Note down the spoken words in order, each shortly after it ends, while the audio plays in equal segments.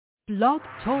Blog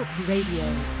Talk Radio.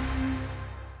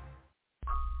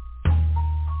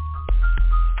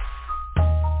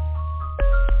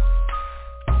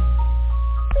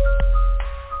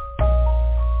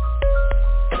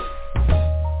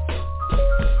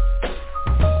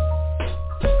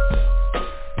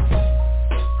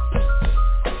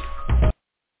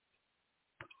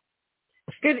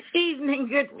 Good evening,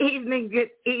 good evening, good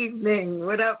evening.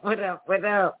 What up, what up, what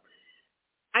up?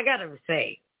 I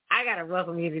got to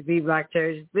welcome you to D-Block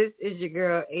Church. This is your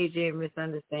girl, Adrienne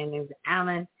Misunderstandings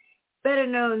Allen, better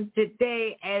known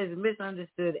today as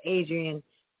Misunderstood Adrienne.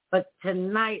 But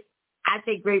tonight, I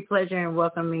take great pleasure in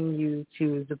welcoming you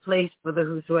to the place for the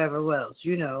whosoever wills,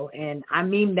 and I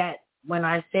mean that when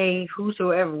I say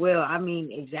whosoever will, I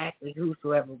mean exactly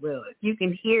whosoever will. If you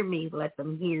can hear me, let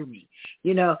them hear me.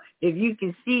 If you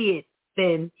can see it,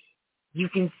 then you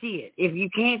can see it. If you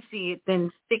can't see it, then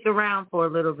stick around for a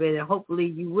little bit, and hopefully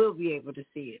you will be able to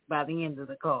see it by the end of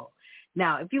the call.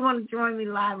 Now, if you want to join me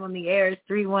live on the air, it's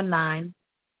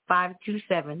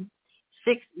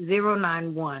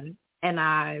 319-527-6091,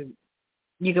 and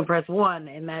you can press 1,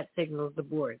 and that signals the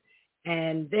board.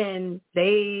 And then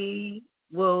they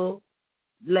will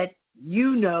let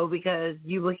you know, because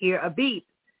you will hear a beep,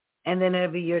 and then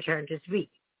it'll be your turn to speak.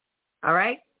 All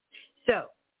right? So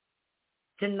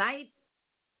tonight,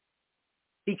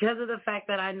 because of the fact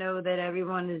that I know that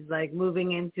everyone is like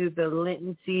moving into the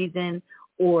Lenten season,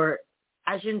 or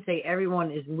I shouldn't say everyone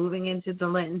is moving into the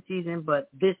Lenten season, but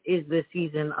this is the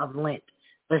season of Lent.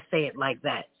 Let's say it like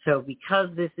that. So because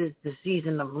this is the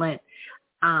season of Lent,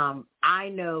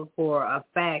 I know for a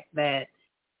fact that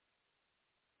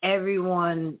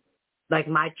everyone, like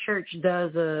my church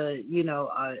does a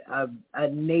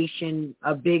nation,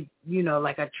 a big,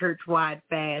 like a church-wide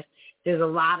fast. There's a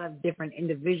lot of different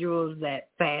individuals that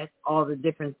fast all the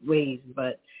different ways,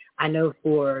 but I know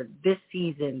for this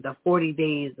season, the 40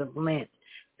 days of Lent,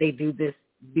 they do this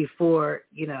before,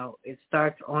 it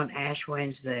starts on Ash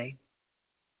Wednesday,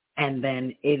 and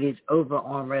then it is over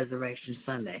on Resurrection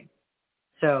Sunday.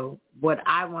 So what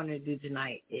I want to do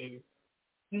tonight is,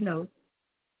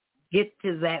 get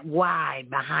to that why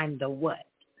behind the what.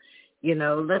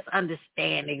 Let's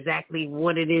understand exactly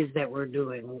what it is that we're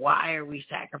doing. Why are we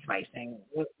sacrificing?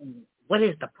 What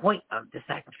is the point of the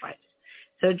sacrifice?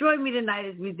 So join me tonight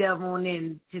as we delve on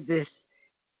into this.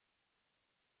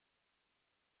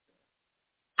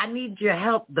 I need your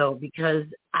help, though, because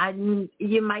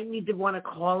you might need to want to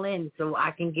call in so I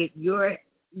can get your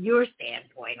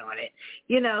standpoint on it,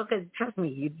 because trust me,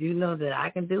 you do know that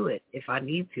I can do it if I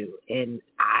need to, and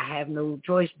I have no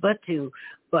choice but to.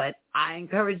 But I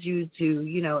encourage you to,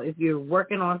 if you're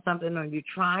working on something or you're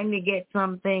trying to get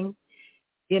something,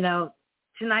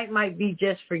 tonight might be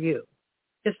just for you.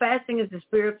 Because fasting is a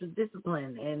spiritual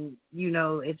discipline, and,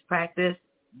 it's practiced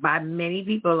by many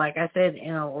people, like I said,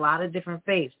 in a lot of different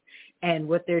faiths. And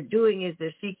what they're doing is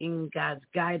they're seeking God's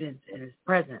guidance and his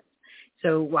presence.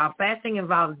 So while fasting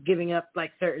involves giving up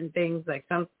like certain things, like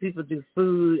some people do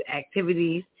food,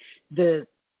 activities, the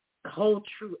whole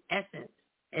true essence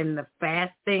in the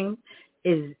fasting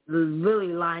is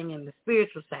really lying in the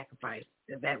spiritual sacrifice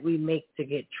that we make to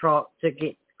get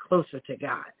closer to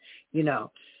God,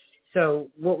 So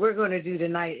what we're going to do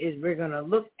tonight is we're going to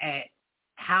look at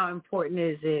how important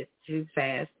is it to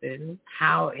fast and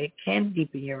how it can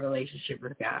deepen your relationship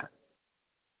with God.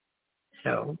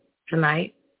 So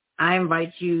tonight, I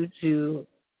invite you to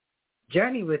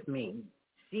journey with me,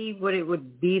 see what it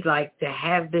would be like to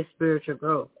have this spiritual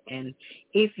growth. And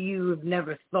if you've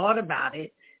never thought about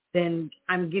it, then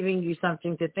I'm giving you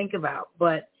something to think about.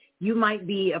 But you might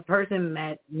be a person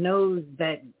that knows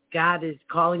that God is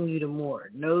calling you to more,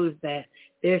 knows that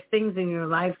there's things in your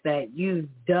life that you've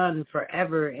done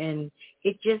forever, and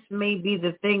it just may be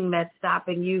the thing that's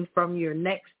stopping you from your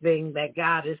next thing that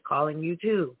God is calling you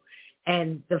to.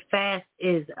 And the fast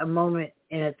is a moment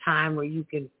in a time where you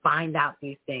can find out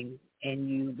these things and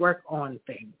you work on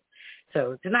things.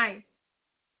 So tonight,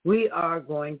 we are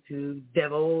going to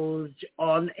divulge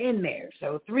on in there.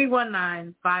 So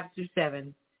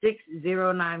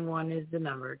 319-527-6091 is the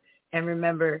number. And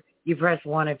remember, you press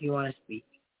 1 if you want to speak.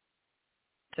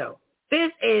 So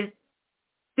this is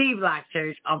D-Block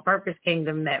Church on Purpose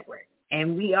Kingdom Network.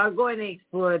 And we are going to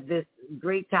explore this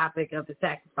great topic of the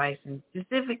sacrifice, and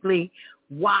specifically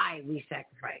why we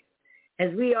sacrifice.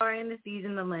 As we are in the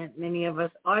season of Lent, many of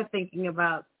us are thinking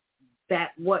about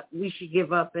that, what we should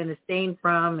give up and abstain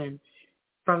from, and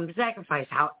from the sacrifice.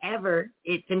 However,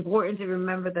 it's important to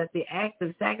remember that the act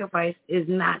of sacrifice is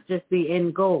not just the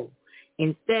end goal.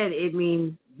 Instead, it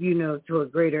means, to a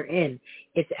greater end.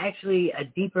 It's actually a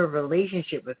deeper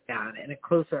relationship with God and a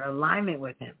closer alignment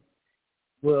with him.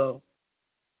 Well,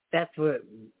 that's what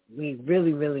we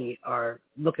really, really are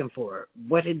looking for,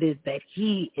 what it is that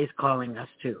he is calling us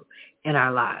to in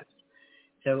our lives.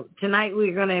 So tonight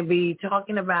we're going to be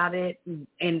talking about it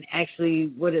and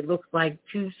actually what it looks like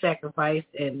to sacrifice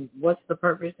and what's the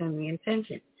purpose and the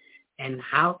intention. And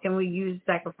how can we use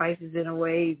sacrifices in a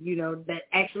way, that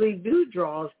actually do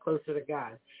draw us closer to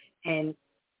God? And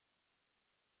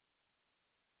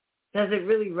does it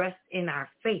really rest in our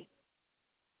faith?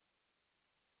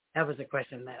 That was a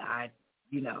question that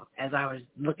as I was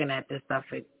looking at this stuff,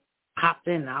 it popped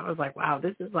in. I was like, wow,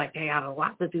 this is like, got a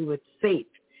lot to do with faith.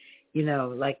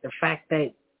 Like the fact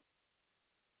that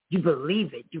you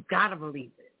believe it. You got to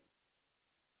believe it.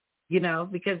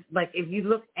 Because like if you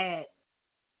look at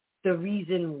the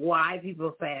reason why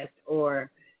people fast or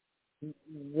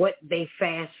what they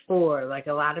fast for, like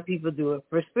a lot of people do it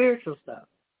for spiritual stuff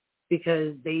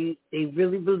because they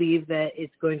really believe that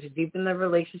it's going to deepen their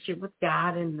relationship with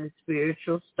God and the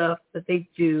spiritual stuff that they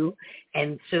do.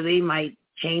 And so they might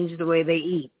change the way they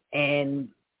eat. And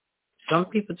some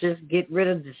people just get rid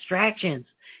of distractions,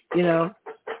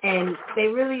 and they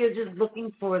really are just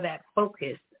looking for that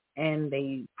focus, and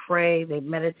they pray, they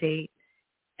meditate,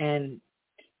 and,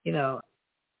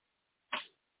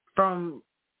 from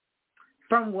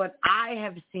what I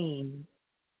have seen,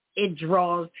 it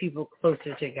draws people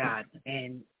closer to God,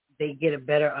 and they get a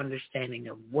better understanding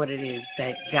of what it is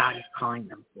that God is calling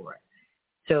them for.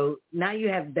 So now you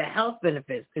have the health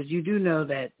benefits, because you do know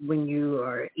that when you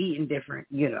are eating different,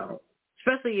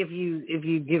 especially if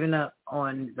you've given up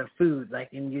on the food,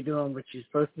 like, and you're doing what you're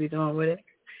supposed to be doing with it,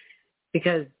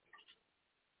 because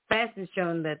fast has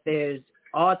shown that there's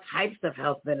all types of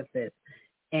health benefits,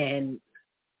 and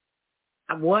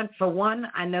I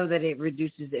know that it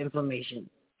reduces inflammation,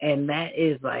 and that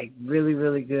is like really,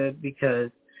 really good,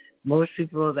 because most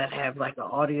people that have like an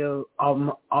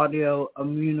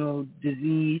autoimmune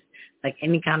disease, like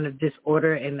any kind of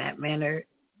disorder in that manner,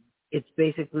 it's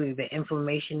basically the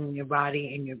inflammation in your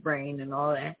body and your brain and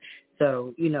all that.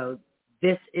 So,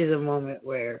 this is a moment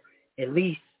where at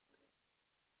least,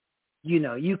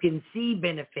 you can see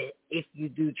benefit if you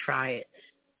do try it.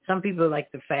 Some people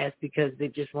like to fast because they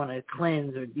just want to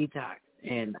cleanse or detox.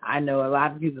 And I know a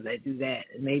lot of people that do that,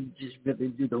 and they just really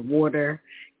do the water,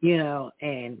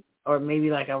 or maybe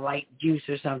like a light juice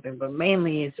or something. But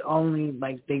mainly it's only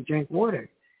like they drink water.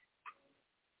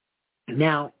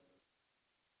 Now,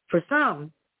 for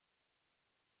some,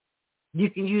 you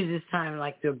can use this time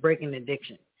like to break an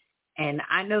addiction. And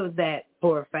I know that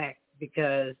for a fact,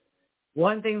 because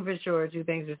one thing for sure, two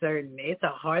things for certain, it's a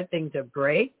hard thing to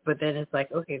break, but then it's like,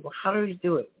 okay, well, how do you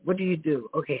do it? What do you do?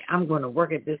 Okay, I'm going to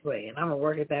work it this way, and I'm going to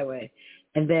work it that way.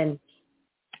 And then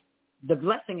the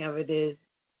blessing of it is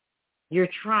you're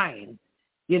trying,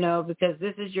 because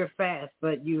this is your fast,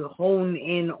 but you hone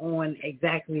in on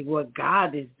exactly what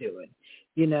God is doing,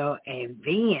 and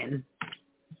then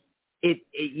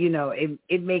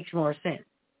it makes more sense.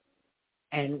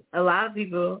 And a lot of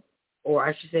people, or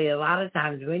I should say a lot of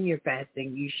times when you're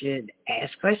fasting, you should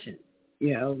ask questions,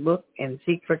 look and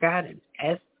seek for guidance.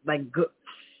 Ask,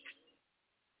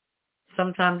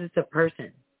 sometimes it's a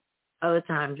person. Other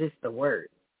times it's the word.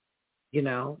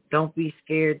 Don't be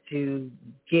scared to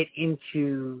get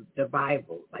into the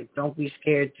Bible. Like, don't be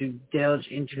scared to delve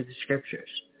into the scriptures,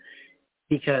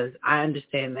 because I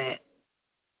understand that,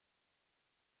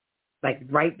 like,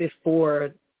 right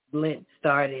before Lent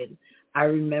started, I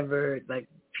remember, like,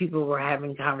 people were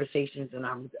having conversations, and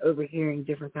I was overhearing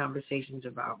different conversations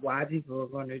about why people are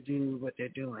going to do what they're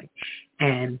doing.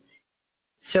 And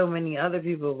so many other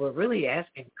people were really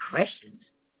asking questions.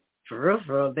 For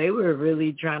real, they were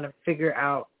really trying to figure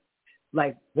out,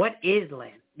 like, what is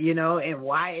Lent, and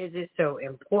why is it so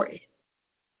important,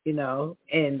 and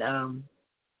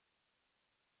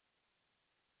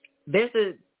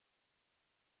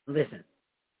listen,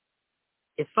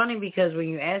 it's funny because when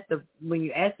you ask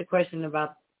the question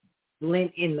about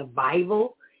Lent in the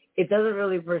Bible, it doesn't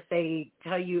really per se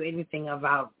tell you anything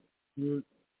about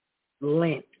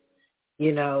Lent,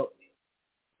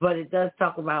 but it does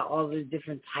talk about all the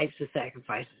different types of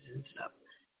sacrifices and stuff.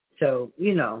 So,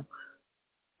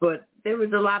 but there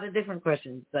was a lot of different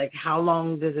questions, like how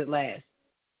long does it last?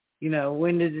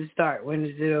 When does it start? When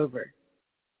is it over?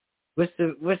 What's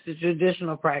the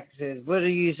traditional practices? What are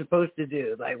you supposed to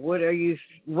do? Like, what are you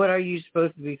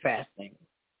supposed to be fasting?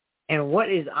 And what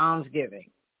is almsgiving?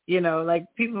 Like,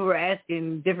 people were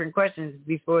asking different questions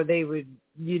before they would,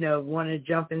 want to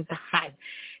jump inside.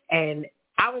 And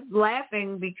I was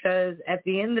laughing because at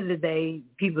the end of the day,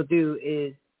 people do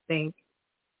is think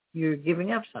you're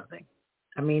giving up something.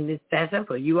 I mean, it's that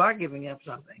simple. You are giving up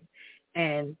something.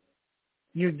 And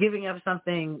you're giving up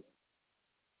something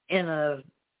in a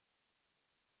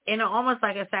almost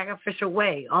like a sacrificial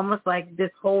way, almost like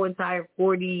this whole entire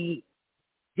 40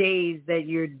 days that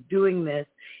you're doing this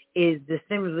is the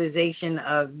symbolization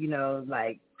of,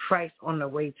 like Christ on the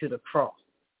way to the cross.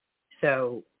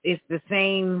 So it's the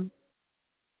same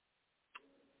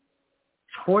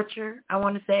torture, I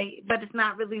want to say, but it's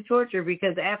not really torture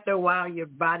because after a while your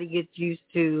body gets used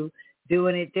to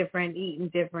doing it different, eating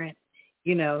different,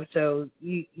 so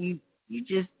you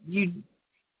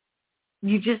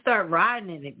just start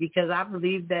riding in it because I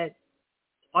believe that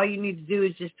all you need to do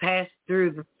is just pass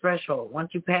through the threshold. Once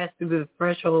you pass through the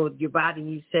threshold, your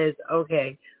body says,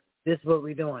 okay, this is what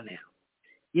we're doing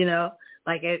now.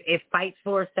 Like it fights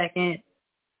for a second,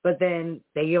 but then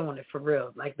they get on it for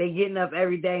real. Like they getting up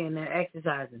every day and they're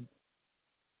exercising.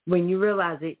 When you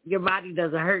realize it, your body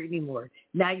doesn't hurt anymore.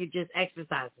 Now you're just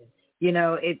exercising.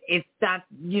 It's not,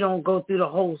 you don't go through the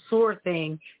whole sore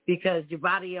thing because your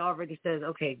body already says,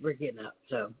 okay, we're getting up.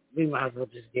 So we might as well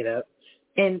just get up.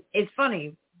 And it's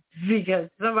funny because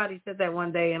somebody said that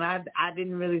one day and I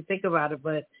didn't really think about it.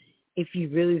 But if you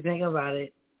really think about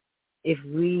it, if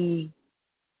you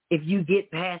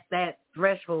get past that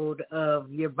threshold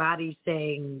of your body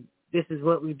saying, this is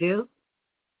what we do,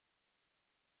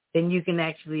 then you can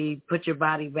actually put your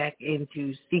body back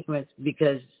into sequence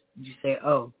because you say,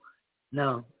 oh,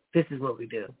 no, this is what we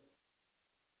do.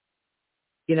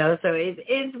 So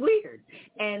it's weird.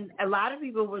 And a lot of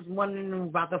people was wondering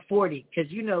about the 40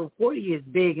 because, 40 is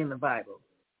big in the Bible.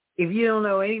 If you don't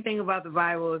know anything about the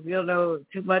Bible, if you don't know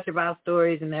too much about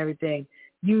stories and everything,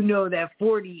 that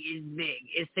 40 is big.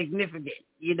 It's significant.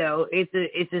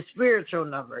 It's a spiritual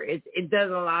number. It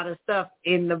does a lot of stuff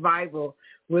in the Bible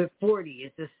with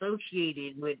 40. It's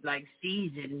associated with like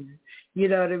seasons, you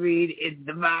know what I mean, in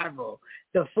the Bible.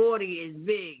 The 40 is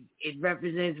big. It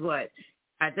represents what?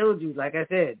 I told you, like I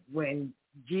said, when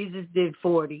Jesus did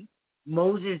 40,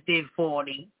 Moses did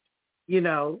 40,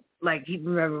 like you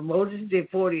remember Moses did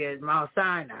 40 at Mount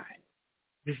Sinai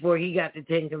before he got the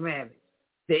 10 Commandments.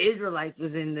 The Israelites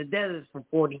was in the desert for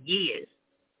 40 years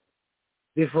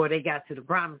before they got to the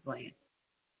promised land.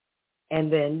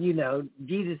 And then,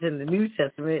 Jesus in the New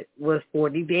Testament was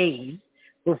 40 days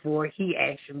before he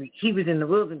was in the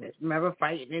wilderness, remember,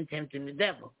 fighting and tempting the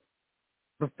devil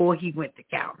before he went to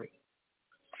Calvary.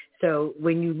 So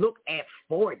when you look at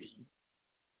 40,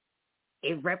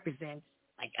 it represents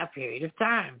like a period of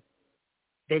time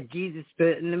that Jesus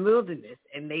spent in the wilderness,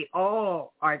 and they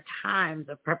all are times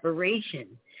of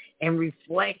preparation and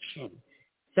reflection.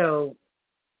 So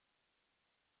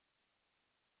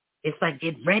it's like,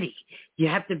 get ready. You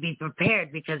have to be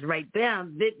prepared because right now,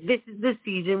 this is the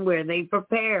season where they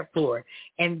prepare for.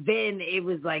 And then it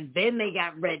was like, then they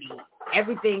got ready.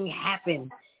 Everything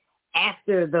happened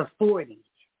after the 40.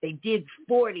 They did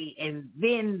 40, and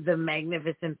then the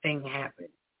magnificent thing happened.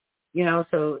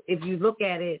 So if you look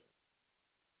at it,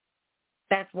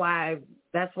 that's why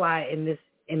in this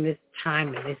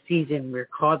time, in this season, we're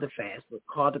called to fast, we're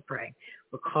called to pray,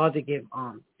 we're called to give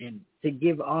alms. And to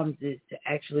give alms is to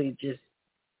actually just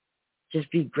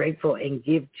be grateful and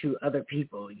give to other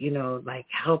people, like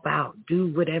help out,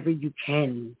 do whatever you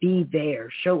can, be there,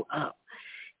 show up,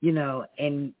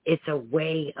 and it's a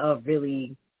way of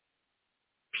really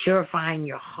purifying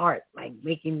your heart, like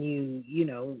making you,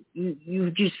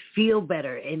 you just feel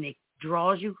better, and it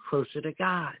draws you closer to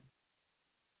God.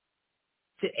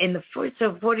 And the first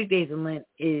 40 days of Lent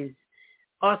is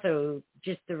also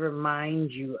just to remind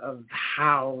you of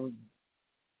how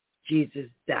Jesus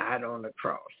died on the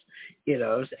cross,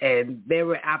 and there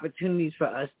were opportunities for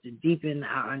us to deepen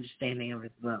our understanding of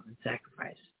his love and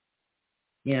sacrifice,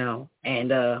 and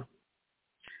I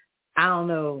don't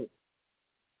know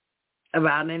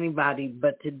about anybody,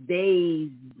 but today's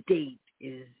date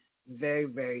is very,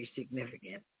 very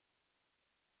significant.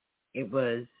 It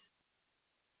was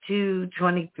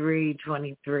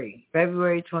 2/23/23,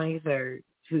 February 23rd,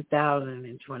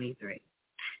 2023.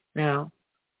 Now,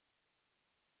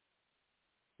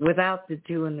 without the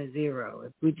 2 and the 0,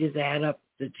 if we just add up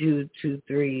the 2, 2,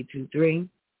 3, 2, 3,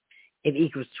 it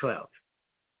equals 12.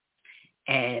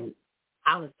 And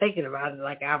I was thinking about it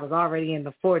like I was already in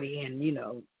the 40, and,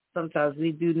 sometimes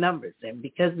we do numbers. And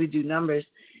because we do numbers,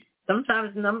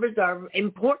 sometimes numbers are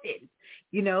important.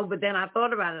 But then I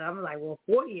thought about it. I was like, well,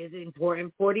 40 is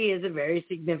important. 40 is a very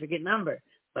significant number.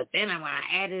 But then when I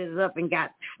added it up and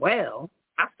got 12,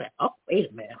 I said, oh, wait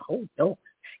a minute, hold on.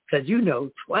 Because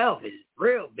 12 is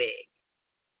real big.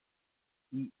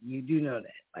 You do know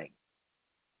that. Like,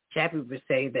 Chappie would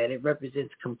say that it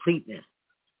represents completeness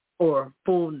or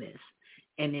fullness.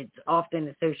 And it's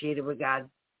often associated with God's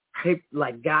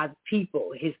like God's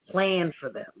people, his plan for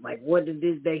them, like what it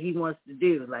is that he wants to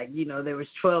do. Like, there was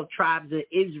 12 tribes of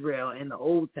Israel in the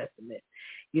Old Testament.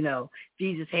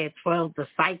 Jesus had 12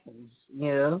 disciples,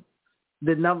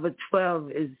 The number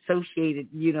 12 is associated,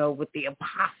 with the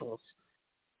apostles,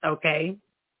 okay?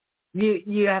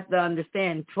 You have to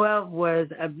understand 12 was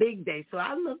a big day. So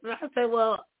I looked and I said,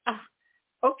 well,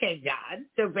 okay, God.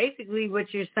 So basically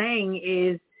what you're saying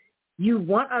is you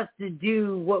want us to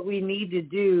do what we need to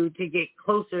do to get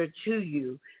closer to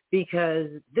you, because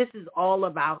this is all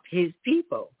about his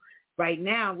people. Right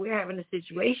now, we're having a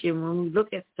situation when we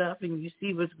look at stuff and you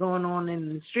see what's going on in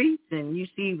the streets and you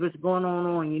see what's going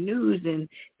on your news, and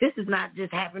this is not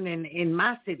just happening in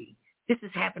my city. This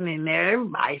is happening in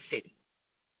everybody's city.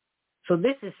 So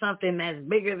this is something that's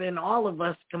bigger than all of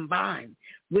us combined,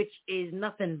 which is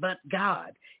nothing but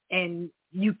God. And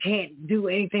you can't do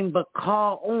anything but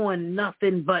call on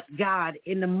nothing but God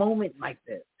in a moment like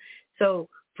this. So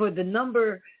for the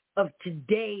number of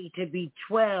today to be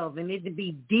 12 and it to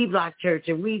be D-Block Church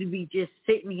and we to be just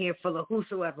sitting here for the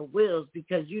whosoever wills,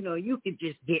 because, you could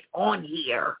just get on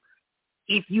here.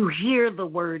 If you hear the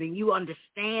word and you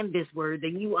understand this word,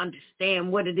 then you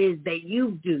understand what it is that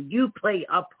you do. You play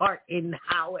a part in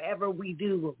however we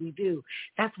do what we do.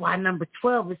 That's why number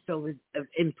 12 is so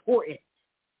important.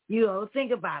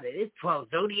 Think about it. It's 12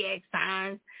 zodiac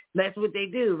signs. That's what they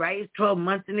do, right? It's 12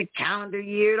 months in the calendar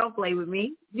year. Don't play with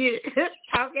me.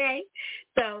 Okay?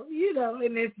 So,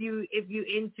 and if you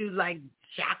into like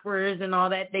chakras and all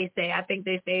that, I think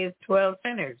they say it's 12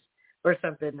 centers or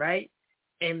something, right?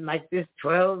 And like this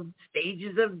 12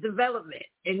 stages of development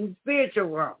in the spiritual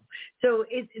world. So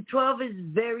 12 is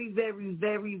very, very,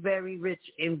 very, very rich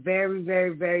and very,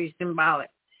 very, very symbolic,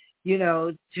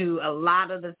 to a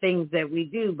lot of the things that we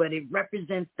do, but it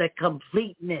represents the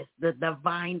completeness, the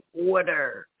divine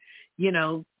order,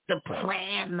 the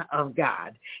plan of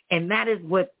God. And that is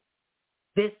what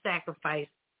this sacrifice,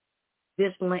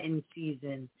 this Lenten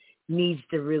season needs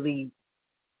to really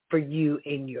for you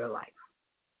in your life.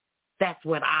 That's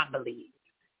what I believe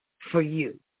for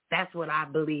you. That's what I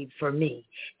believe for me.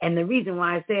 And the reason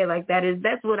why I say it like that is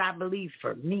that's what I believe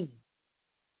for me.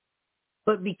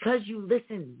 But because you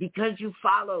listen, because you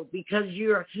follow, because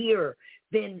you're here,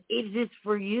 then it is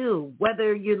for you.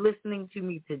 Whether you're listening to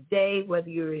me today, whether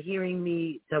you're hearing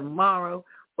me tomorrow,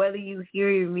 whether you're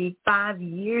hearing me 5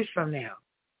 years from now.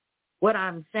 What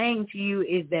I'm saying to you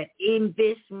is that in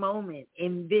this moment,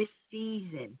 in this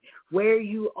season, where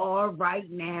you are right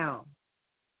now,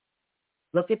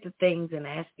 look at the things and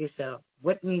ask yourself,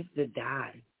 what needs to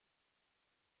die?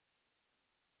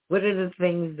 What are the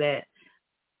things that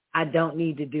I don't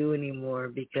need to do anymore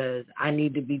because I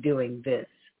need to be doing this?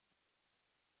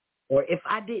 Or if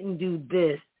I didn't do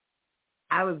this,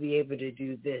 I would be able to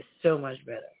do this so much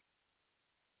better.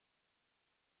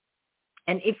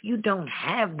 And if you don't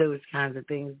have those kinds of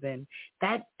things, then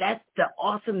that's the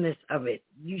awesomeness of it.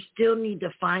 You still need to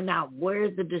find out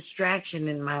where's the distraction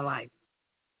in my life.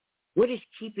 What is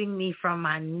keeping me from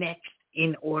my next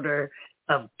in order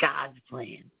of God's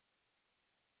plan?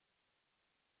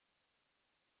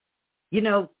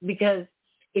 Because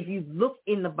if you look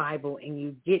in the Bible and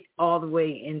you get all the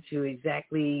way into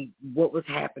exactly what was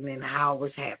happening, how it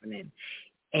was happening,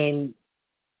 and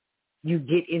you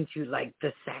get into like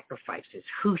the sacrifices,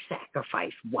 who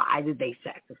sacrificed, why did they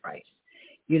sacrifice?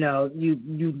 You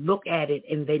look at it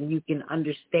and then you can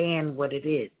understand what it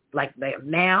is. Like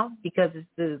now, because it's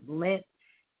the Lent,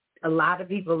 a lot of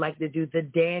people like to do the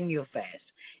Daniel fast.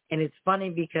 And it's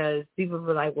funny because people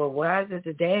were like, well, why is it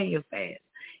the Daniel fast?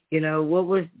 What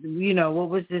was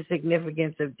the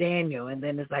significance of Daniel? And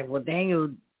then it's like, well,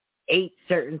 Daniel ate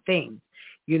certain things,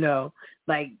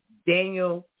 like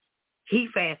Daniel, he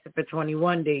fasted for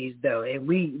 21 days, though, and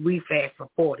we fast for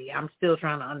 40. I'm still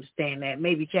trying to understand that.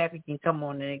 Maybe Chappie can come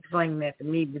on and explain that to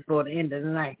me before the end of the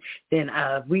night. Then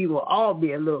we will all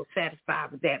be a little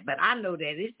satisfied with that. But I know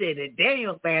that it said that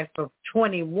Daniel fasted for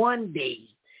 21 days,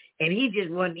 and he just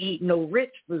wasn't eating no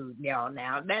rich food, y'all.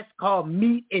 Now, that's called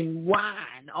meat and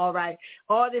wine, all right?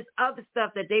 All this other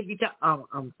stuff that they be talking.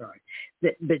 I'm sorry.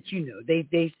 But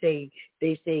they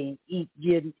say eat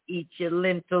your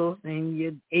lentils and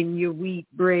your wheat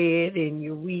bread and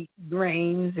your wheat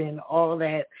grains and all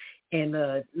that, and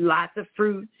lots of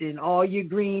fruits and all your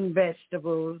green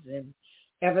vegetables and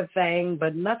everything,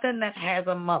 but nothing that has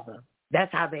a mother.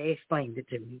 That's how they explained it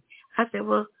to me. I said,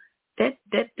 well, that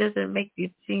doesn't make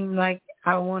it seem like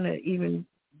I want to even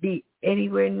be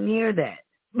anywhere near that.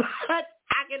 But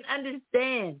I can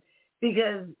understand.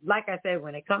 Because, like I said,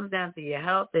 when it comes down to your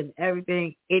health and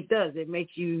everything, it does. It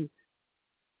makes you,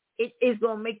 it's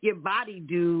going to make your body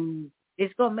do,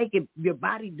 it's going to make your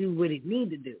body do what it need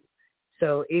to do.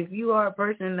 So if you are a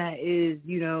person that is,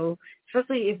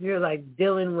 especially if you're like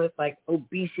dealing with like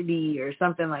obesity or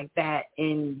something like that,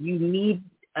 and you need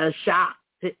a shot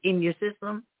in your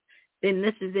system, then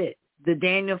this is it. The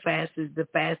Daniel fast is the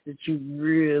fast that you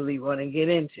really want to get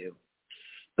into.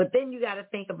 But then you got to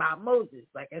think about Moses.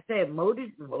 Like I said,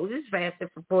 Moses fasted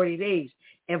for 40 days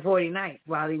and 40 nights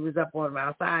while he was up on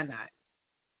Mount Sinai.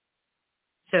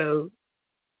 So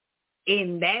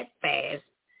in that fast,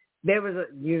 there was a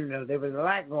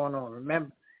lot going on.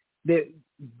 Remember,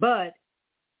 but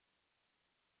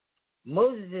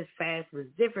Moses' fast was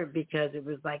different because it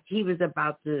was like he was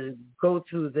about to go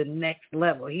to the next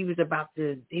level. He was about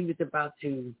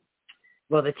to.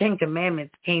 Well, the Ten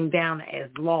Commandments came down as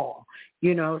law,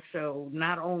 so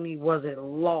not only was it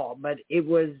law, but it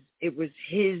was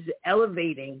his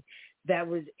elevating that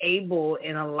was able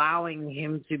and allowing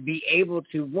him to be able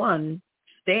to, one,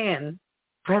 stand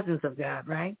presence of God,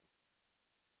 right?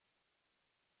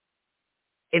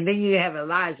 And then you have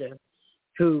Elijah,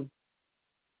 who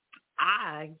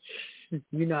I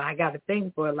got a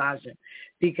thing for Elijah,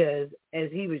 because as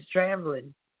he was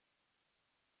traveling,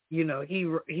 he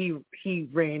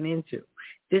ran into.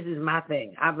 This is my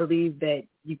thing. I believe that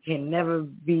you can never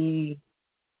be,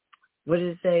 what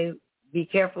does it say? Be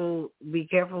careful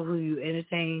who you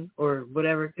entertain or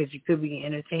whatever, because you could be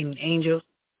entertaining angels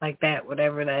like that,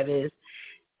 whatever that is.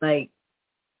 Like,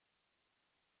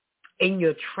 in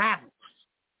your travels,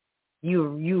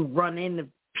 you run into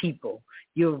people.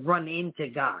 You'll run into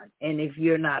God. And if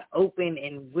you're not open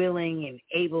and willing and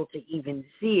able to even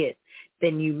see it,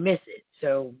 then you miss it.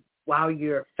 So while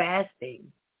you're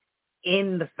fasting,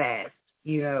 in the fast,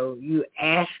 you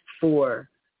ask for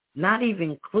not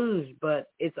even clues, but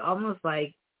it's almost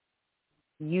like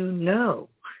when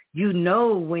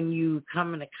you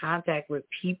come into contact with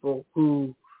people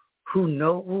who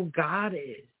know who God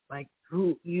is, like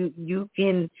who you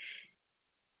can.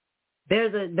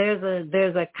 There's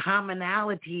a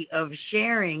commonality of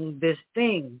sharing this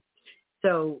thing.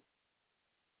 So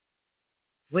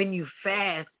when you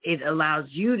fast, it allows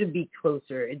you to be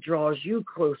closer. It draws you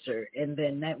closer. And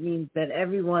then that means that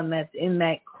everyone that's in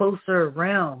that closer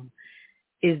realm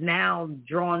is now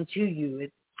drawn to you.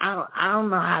 I don't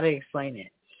know how to explain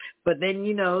it. But then,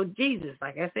 Jesus,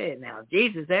 like I said, now,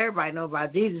 Jesus, everybody know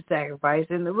about Jesus' sacrifice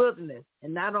in the wilderness.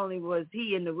 And not only was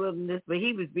he in the wilderness, but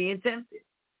he was being tempted.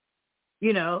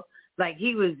 Like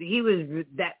he was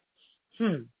that,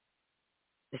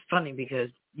 it's funny because,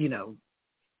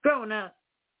 growing up,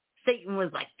 Satan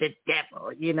was like the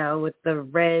devil, with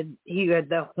he had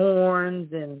the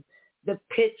horns and the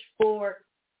pitchfork.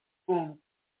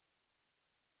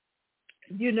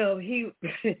 He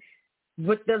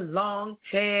with the long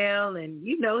tail, and,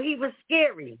 he was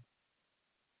scary.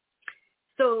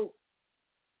 So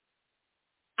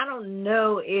I don't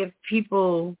know if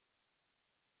people,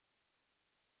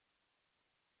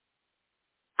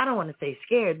 I don't want to say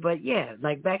scared, but yeah,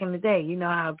 like back in the day,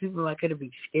 how people could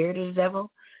be scared of the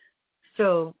devil.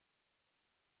 So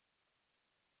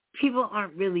people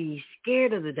aren't really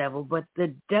scared of the devil, but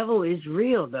the devil is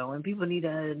real, though, and people need to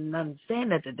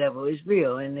understand that the devil is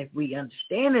real. And if we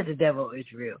understand that the devil is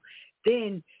real,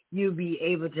 then you'll be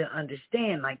able to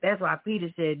understand. Like, that's why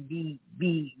Peter said, be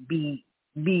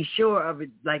sure of it.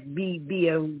 Like, be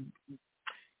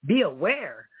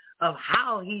aware of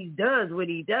how he does what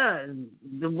he does,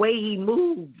 the way he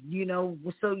moves,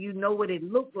 so you know what it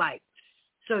looked like,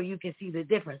 so you can see the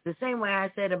difference. The same way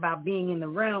I said about being in the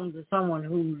realms of someone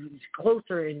who's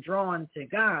closer and drawn to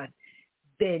God,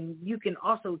 then you can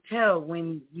also tell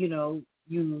when, you're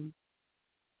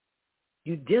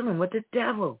dealing with the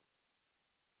devil.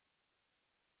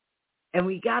 And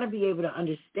we got to be able to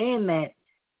understand that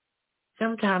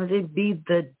sometimes it be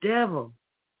the devil.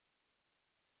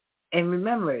 And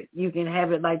remember, you can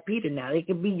have it like Peter now. It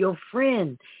could be your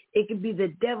friend. It could be the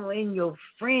devil in your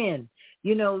friend,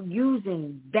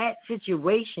 using that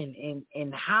situation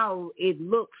and how it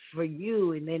looks for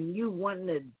you. And then you want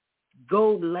to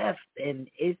go left, and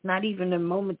it's not even a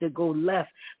moment to go left,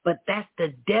 but that's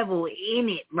the devil in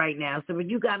it right now. So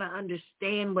you got to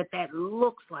understand what that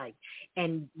looks like.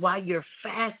 And while you're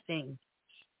fasting,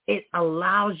 it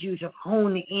allows you to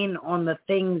hone in on the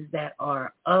things that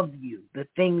are of you, the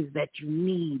things that you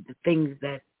need, the things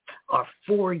that are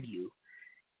for you,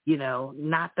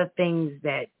 not the things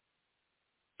that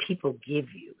people give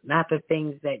you, not the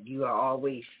things that you are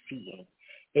always seeing.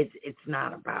 It's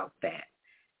not about that.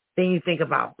 Then you think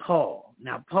about Paul.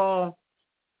 Now, Paul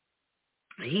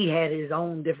he had his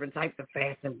own different type of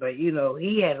fasting, but,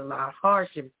 he had a lot of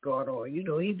hardships going on.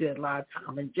 He did a lot of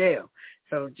time in jail.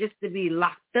 So just to be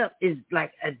locked up is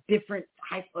like a different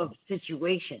type of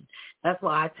situation. That's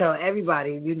why I tell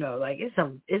everybody, like it's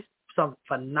some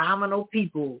phenomenal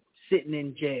people sitting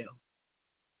in jail.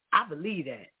 I believe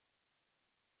that.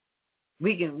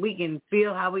 We can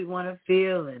feel how we want to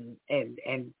feel and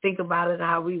think about it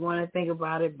how we want to think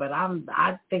about it. But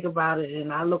I think about it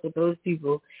and I look at those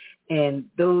people and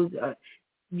those,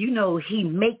 he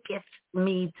maketh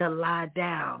me to lie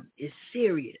down is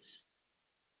serious.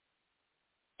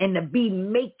 And to be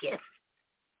maketh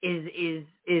is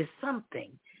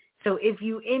something. So if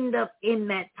you end up in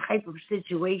that type of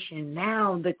situation,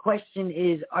 now the question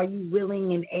is, are you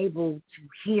willing and able to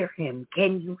hear him?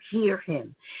 Can you hear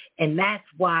him? And that's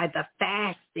why the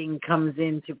fasting comes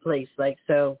into place. Like,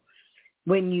 so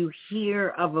when you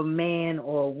hear of a man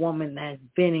or a woman that's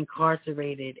been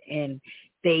incarcerated and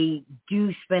they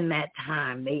do spend that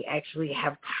time, they actually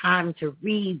have time to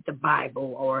read the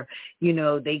Bible, or,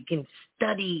 they can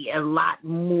study a lot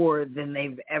more than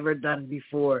they've ever done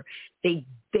before. They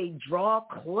draw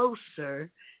closer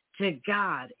to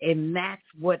God, and that's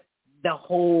what the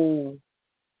whole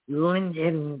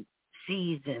Lenten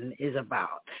season is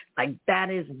about. Like, that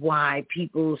is why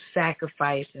people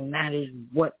sacrifice, and that is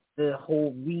what the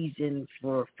whole reason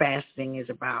for fasting is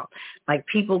about. Like,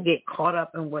 people get caught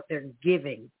up in what they're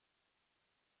giving,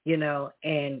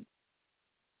 and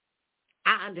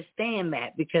I understand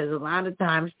that, because a lot of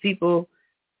times people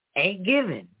ain't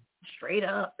giving. Straight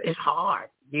up, it's hard,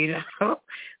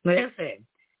 Listen,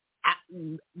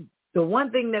 the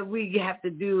one thing that we have to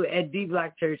do at D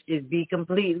Block Church is be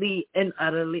completely and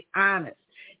utterly honest.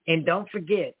 And don't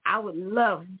forget, I would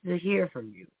love to hear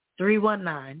from you.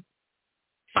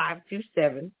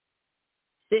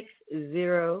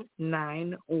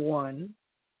 319-527-6091.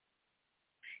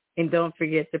 And don't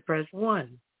forget to press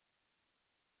 1.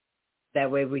 That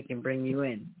way we can bring you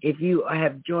in. If you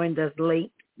have joined us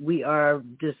late, we are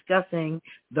discussing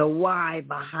the why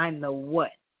behind the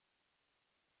what.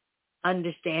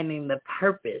 Understanding the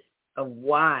purpose of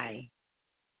why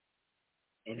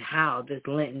and how this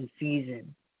Lenten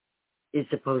season is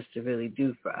supposed to really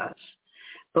do for us.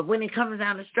 But when it comes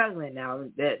down to struggling now,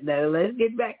 let's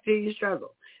get back to your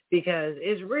struggle, because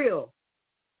it's real.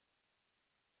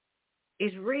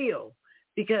 It's real,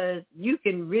 because you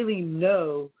can really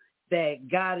know that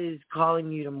God is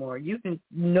calling you to more. You can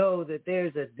know that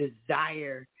there's a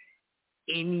desire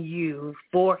in you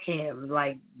for him,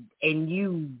 like, and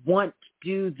you want to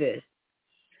do this.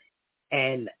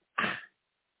 And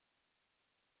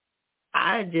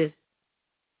I just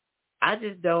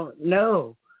don't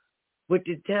know what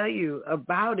to tell you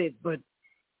about it, but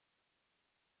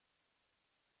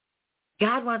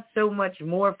God wants so much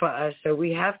more for us, so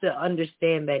we have to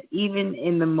understand that even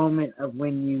in the moment of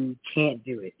when you can't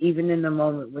do it, even in the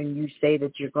moment when you say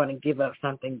that you're going to give up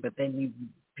something, but then you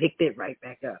picked it right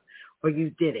back up, or you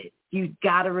did it, you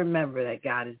got to remember that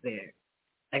God is there.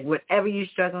 Like, whatever you're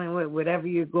struggling with, whatever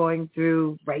you're going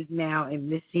through right now in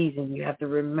this season, you have to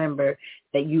remember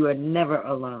that you are never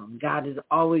alone. God is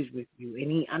always with you, and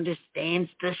he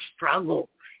understands the struggle.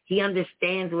 He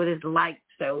understands what it's like.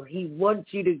 So he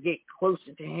wants you to get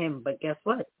closer to him. But guess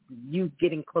what? You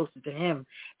getting closer to him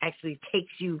actually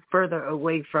takes you further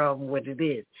away from what it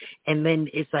is. And then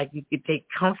it's like you can take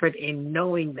comfort in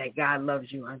knowing that God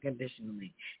loves you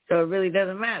unconditionally. So it really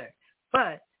doesn't matter.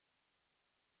 But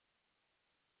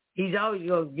he's always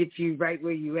going to get you right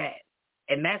where you at.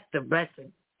 And that's the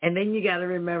blessing. And then you got to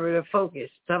remember to focus.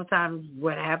 Sometimes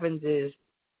what happens is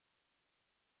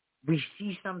we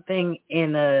see something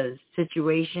in a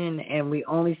situation and we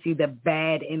only see the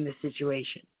bad in the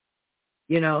situation.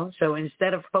 So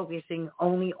instead of focusing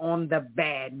only on the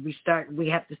bad, we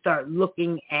have to start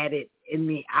looking at it in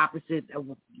the opposite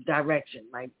direction.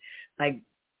 Like,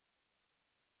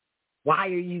 why are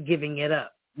you giving it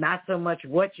up? Not so much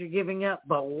what you're giving up,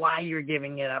 but why you're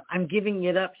giving it up. I'm giving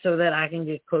it up so that I can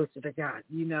get closer to God.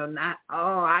 Not,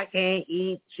 I can't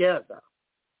eat sugar.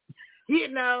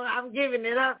 I'm giving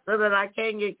it up so that I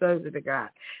can get closer to God.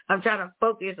 I'm trying to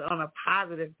focus on a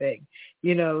positive thing,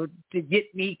 to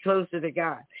get me closer to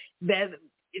God.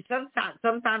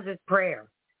 Sometimes it's prayer.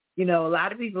 A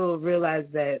lot of people realize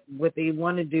that what they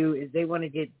want to do is they want to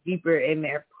get deeper in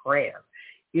their prayer.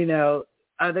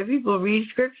 Other people read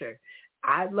scripture.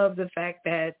 I love the fact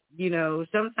that,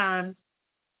 sometimes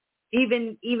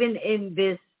even in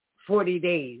this 40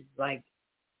 days, like,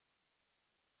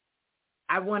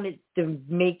 I wanted to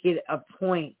make it a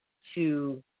point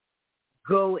to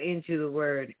go into the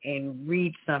Word and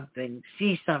read something,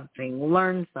 see something,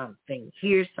 learn something,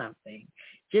 hear something,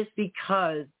 just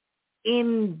because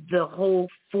in the whole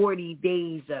 40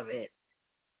 days of it,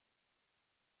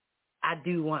 I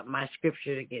do want my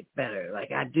scripture to get better.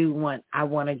 Like I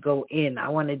want to go in. I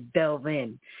want to delve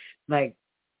in. Like,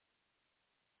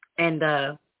 and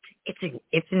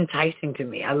it's enticing to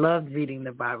me. I love reading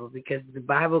the Bible because the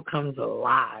Bible comes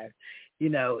alive. You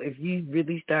know, if you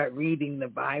really start reading the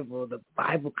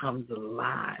Bible comes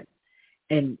alive.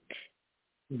 And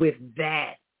with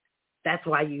that, that's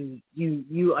why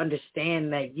you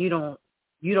understand that you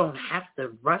don't have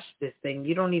to rush this thing.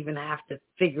 You don't even have to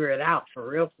figure it out for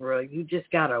real. You just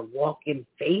gotta walk in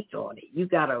faith on it. You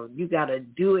gotta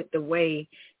do it the way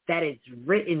that it's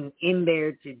written in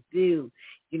there to do.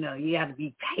 You know, you gotta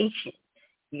be patient.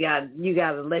 You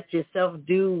gotta let yourself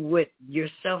do what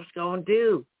yourself's gonna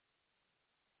do.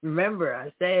 Remember,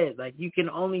 I said, like, you can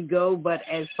only go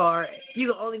as far as you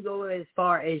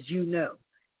know.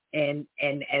 And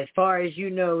as far as you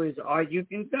know is all you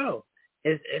can go.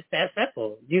 It's that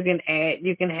simple. You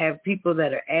can have people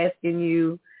that are asking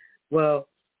you, well,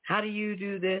 how do you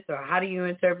do this or how do you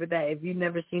interpret that? If you've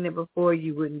never seen it before,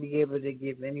 you wouldn't be able to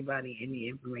give anybody any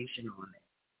information on it.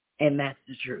 And that's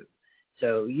the truth.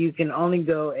 So you can only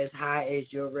go as high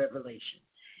as your revelation.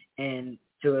 And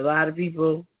to a lot of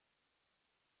people,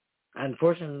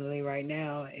 unfortunately right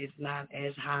now, it's not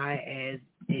as high as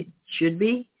it should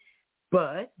be.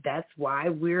 But that's why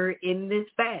we're in this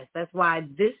fast. That's why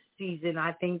this season,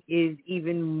 I think, is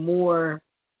even more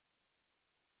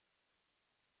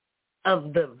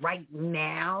of the right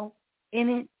now in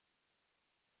it.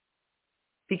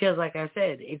 Because like I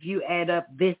said, if you add up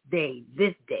this day,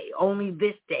 only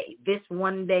this day, this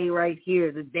one day right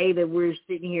here, the day that we're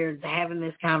sitting here having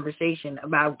this conversation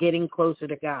about getting closer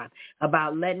to God,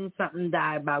 about letting something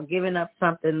die, about giving up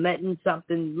something, letting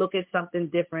something, look at something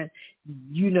different,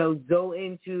 you know, go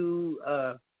into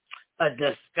a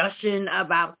discussion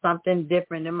about something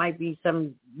different. There might be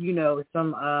some, you know,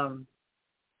 some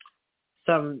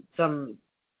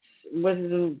what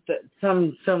is it,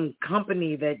 some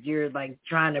company that you're like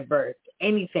trying to birth.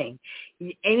 Anything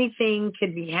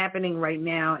could be happening right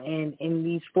now, and in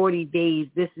these 40 days,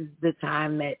 this is the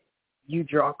time that you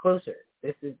draw closer.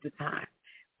 This is the time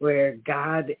where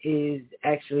God is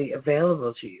actually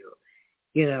available to you,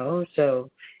 you know.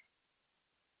 So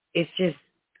it's just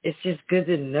good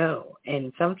to know,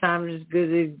 and sometimes it's good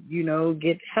to, you know,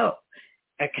 get help.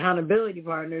 Accountability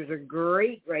partners are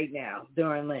great right now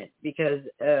during Lent because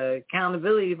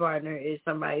accountability partner is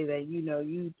somebody that, you know,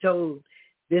 you told,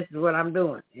 this is what I'm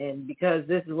doing. And because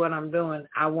this is what I'm doing,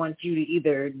 I want you to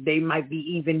either, they might be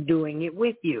even doing it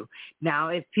with you. Now,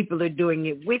 if people are doing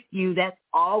it with you, that's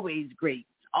always great.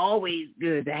 It's always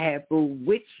good to have people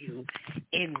with you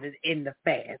in the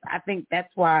fast. I think that's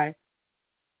why.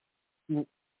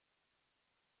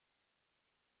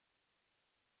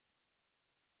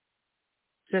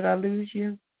 Did I lose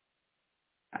you?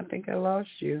 I think I lost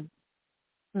you.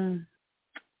 And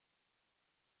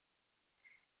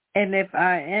if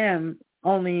I am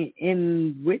only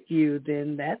in with you,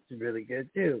 then that's really good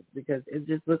too, because it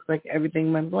just looks like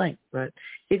everything went blank. But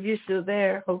if you're still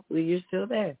there, hopefully you're still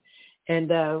there. And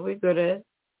we're going to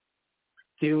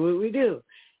do what we do.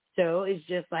 So it's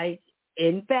just like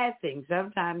in fasting.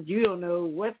 Sometimes you don't know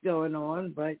what's going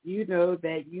on, but you know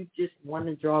that you just want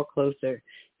to draw closer.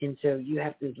 And so you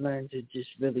have to learn to just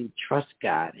really trust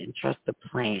God and trust the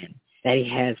plan that he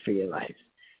has for your life.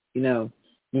 You know,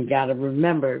 you got to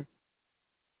remember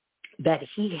that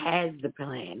he has the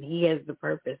plan. He has the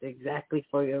purpose exactly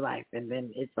for your life. And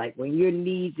then it's like when your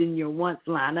needs and your wants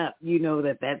line up, you know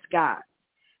that that's God,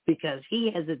 because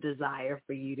he has a desire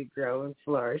for you to grow and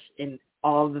flourish in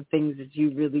all the things that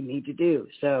you really need to do.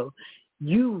 So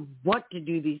you want to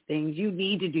do these things. You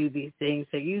need to do these things.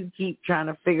 So you keep trying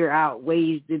to figure out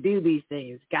ways to do these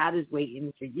things. God is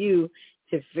waiting for you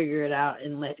to figure it out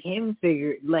and let him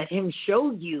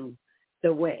show you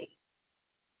the way.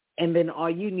 And then all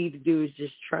you need to do is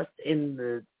just trust in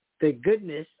the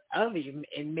goodness of him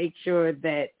and make sure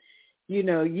that, you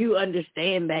know, you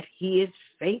understand that he is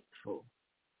faithful.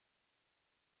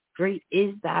 Great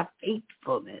is thy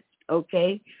faithfulness,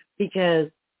 okay? Because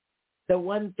the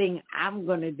one thing I'm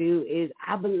going to do is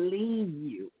I believe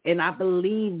you, and I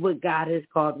believe what God has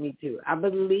called me to. I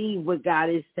believe what God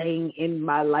is saying in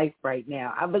my life right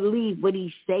now. I believe what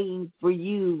he's saying for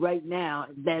you right now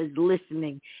that is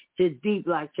listening to Deep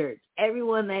Black Church.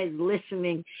 Everyone that is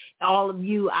listening, all of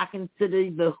you, I consider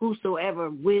the whosoever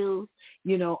wills,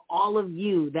 you know, all of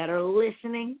you that are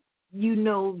listening, you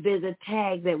know there's a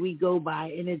tag that we go by,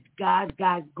 and it's God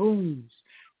got goons.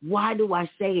 Why do I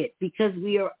say it? Because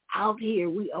we are out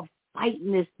here. We are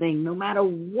fighting this thing, no matter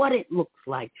what it looks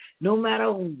like, no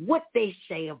matter what they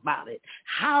say about it,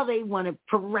 how they want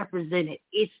to represent it.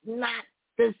 It's not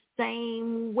the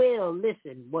same will.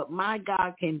 Listen, what my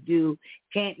God can do,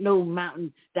 can't no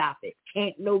mountain stop it.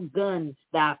 Can't no gun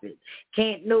stop it.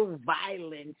 Can't no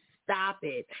violence stop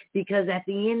it. Because at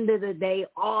the end of the day,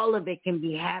 all of it can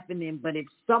be happening. But if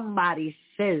somebody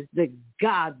says that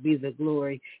God be the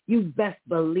glory, you best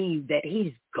believe that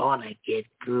he's going to get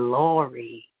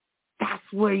glory. That's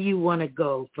where you want to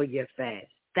go for your fast.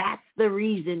 That's the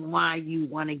reason why you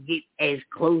want to get as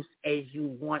close as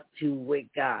you want to with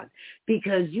God.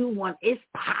 Because it's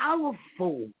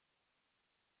powerful.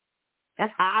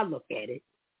 That's how I look at it.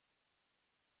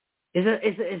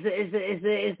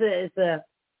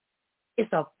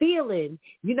 It's a feeling.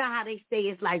 You know how they say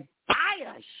it's like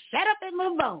fire shut up in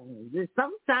my bones. It's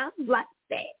sometimes like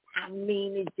that. I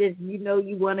mean, it just,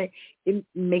 it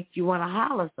makes you want to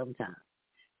holler sometimes.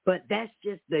 But that's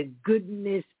just the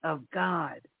goodness of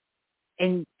God.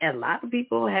 And a lot of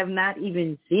people have not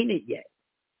even seen it yet.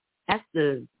 I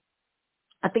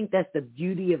think that's the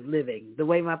beauty of living. The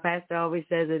way my pastor always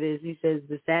says it is, he says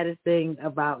the saddest thing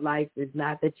about life is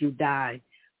not that you die,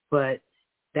 but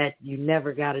that you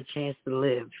never got a chance to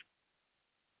live.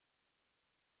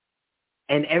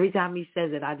 And every time he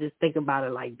says it, I just think about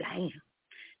it like, damn,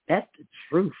 that's the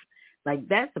truth. Like,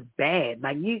 that's bad.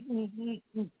 Like,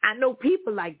 I know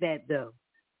people like that, though.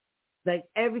 Like,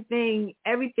 everything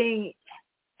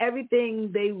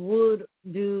they would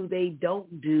do, they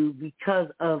don't do because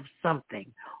of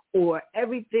something. Or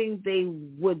everything they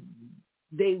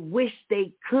wish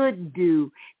they could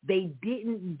do, they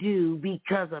didn't do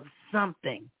because of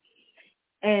something.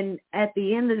 And at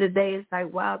the end of the day, it's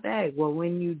like, wow, dang, well,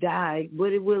 when you die,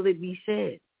 what will it be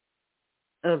said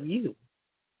of you?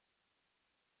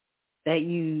 That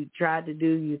you tried to do,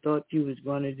 you thought you was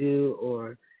going to do,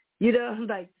 or,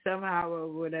 like somehow or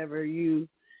whatever you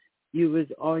was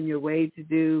on your way to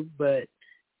do, but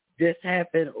this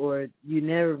happened, or you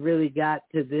never really got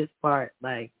to this part.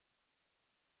 Like,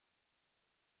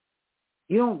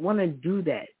 you don't want to do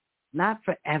that. Not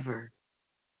forever.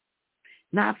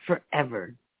 Not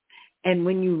forever. And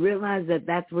when you realize that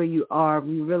that's where you are,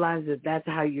 when you realize that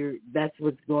that's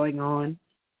what's going on,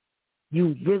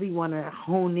 you really want to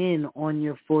hone in on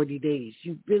your 40 days.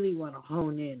 You really want to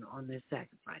hone in on this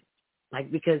sacrifice. Like,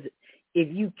 because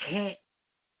if you can't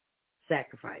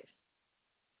sacrifice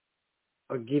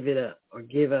or give it up or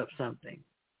give up something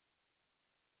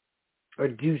or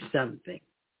do something,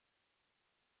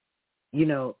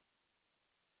 you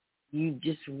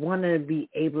just want to be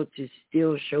able to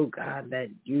still show God that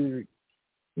you're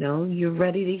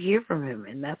ready to hear from him.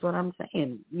 And that's what I'm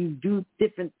saying. You do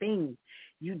different things.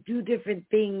 You do different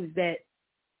things that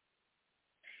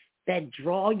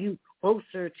draw you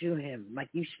closer to him. Like,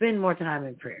 you spend more time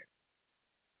in prayer.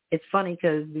 It's funny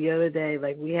because the other day,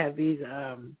 like, we have these,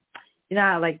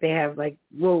 how, like, they have, like,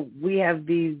 we have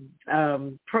these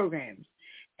programs,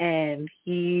 and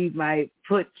he might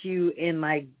put you in,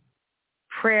 like,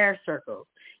 prayer circles.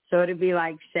 So it'd be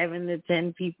like 7 to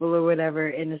 10 people or whatever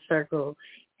in a circle.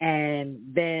 And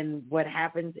then what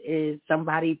happens is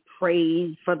somebody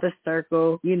prays for the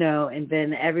circle, and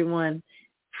then everyone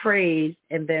prays.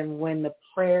 And then when the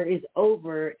prayer is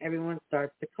over, everyone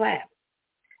starts to clap.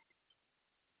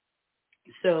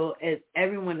 So as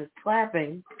everyone is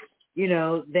clapping,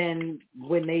 then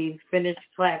when they finish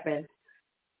clapping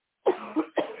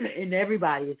and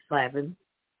everybody is clapping,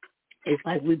 it's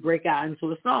like we break out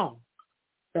into a song.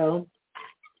 So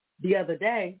the other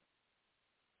day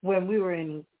when we were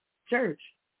in church,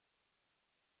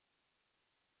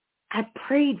 I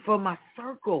prayed for my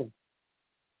circle.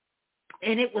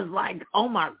 And it was like, oh,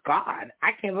 my God,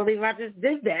 I can't believe I just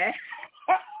did that.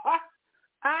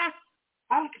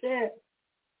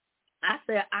 I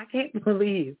said, I can't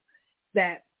believe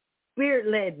that Spirit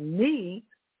led me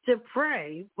to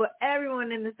pray for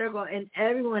everyone in the circle, and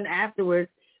everyone afterwards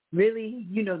really,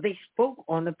 they spoke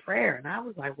on the prayer. And I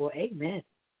was like, well, amen.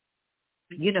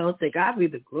 To God be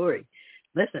the glory.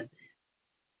 Listen,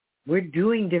 we're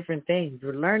doing different things.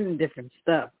 We're learning different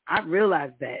stuff. I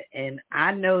realize that. And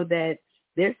I know that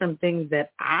there's some things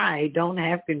that I don't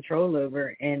have control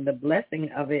over. And the blessing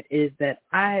of it is that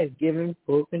I have given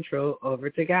full control over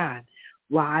to God.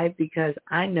 Why? Because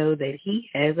I know that he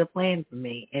has a plan for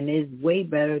me, and it's way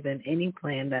better than any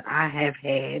plan that I have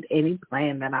had, any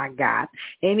plan that I got,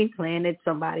 any plan that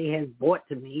somebody has brought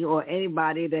to me, or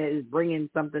anybody that is bringing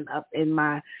something up in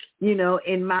my,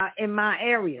 in my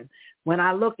area. When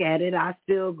I look at it, I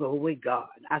still go with God.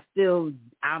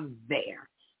 I'm there,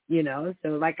 So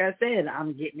like I said,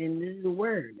 I'm getting into the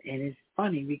word, and it's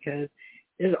funny because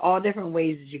There's all different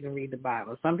ways that you can read the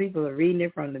Bible. Some people are reading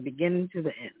it from the beginning to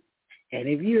the end. And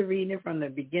if you're reading it from the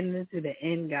beginning to the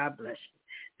end, God bless you.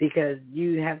 Because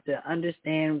you have to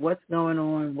understand what's going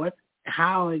on,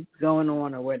 how it's going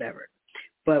on or whatever.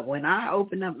 But when I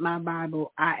open up my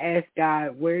Bible, I ask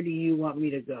God, where do you want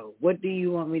me to go? What do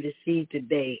you want me to see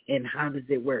today, and how does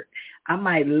it work? I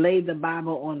might lay the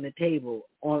Bible on the table,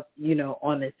 on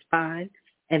its spine,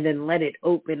 and then let it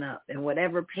open up. And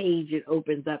whatever page it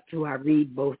opens up to, I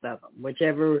read both of them.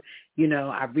 Whichever,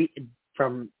 I read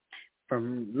from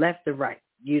left to right.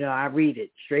 I read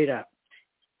it straight up.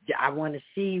 I want to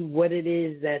see what it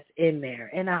is that's in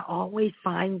there. And I always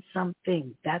find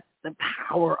something. That's the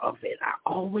power of it. I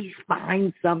always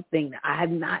find something. I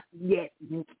have not yet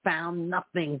found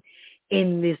nothing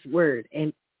in this word.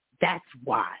 And that's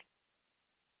why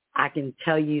I can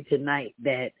tell you tonight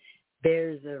that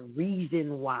there's a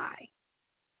reason why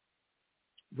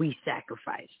we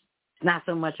sacrifice. It's not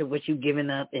so much of what you giving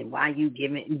up and why you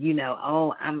giving,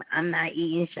 I'm not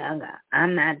eating sugar.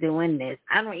 I'm not doing this.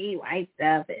 I don't eat white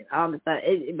stuff and all the stuff.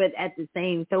 But at the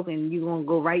same token, you're going to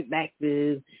go right back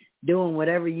to doing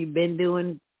whatever you've been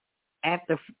doing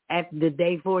after the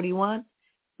day 41.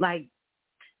 Like,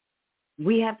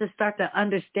 we have to start to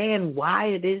understand why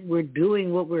it is we're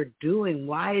doing what we're doing.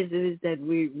 Why is it that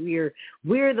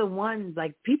we're the ones,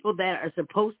 like, people that are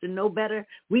supposed to know better.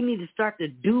 We need to start to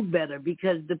do better,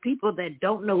 because the people that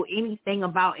don't know anything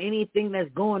about anything that's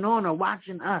going on are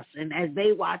watching us. And as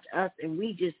they watch us and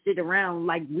we just sit around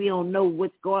like we don't know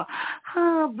what's going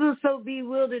on, we're so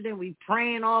bewildered, and we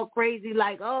praying all crazy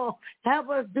like, oh, help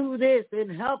us do this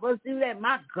and help us do that.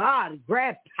 My God,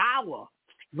 grab power.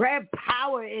 Grab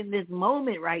power in this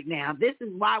moment right now. This is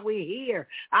why we're here.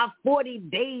 Our 40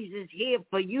 days is here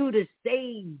for you to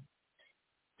stay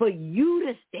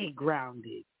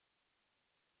grounded.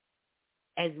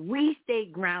 As we stay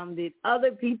grounded,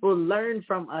 other people learn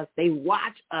from us. They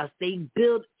watch us. They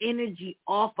build energy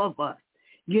off of us.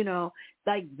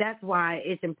 Like, that's why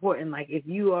it's important. Like, if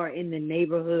you are in the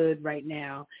neighborhood right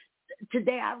now,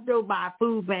 today I drove by a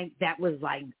food bank that was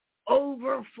like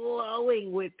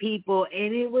overflowing with people,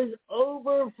 and it was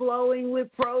overflowing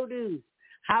with produce.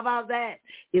 How about that?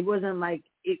 It wasn't like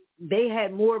they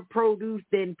had more produce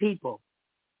than people.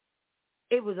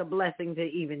 It was a blessing to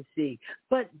even see.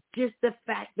 But just the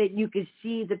fact that you could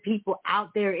see the people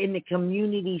out there in the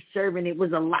community serving, it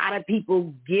was a lot of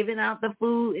people giving out the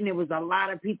food, and it was a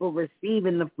lot of people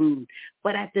receiving the food.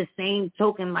 But at the same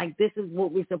token, like, this is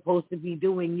what we're supposed to be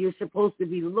doing. You're supposed to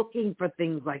be looking for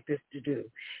things like this to do.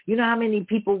 You know how many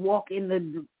people walk in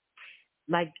the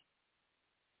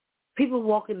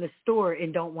store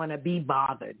and don't want to be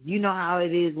bothered. You know how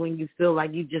it is when you feel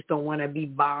like you just don't want to be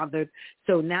bothered.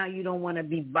 So now you don't want to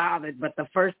be bothered, but the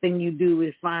first thing you do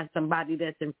is find somebody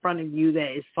that's in front of you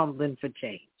that is fumbling for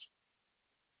change.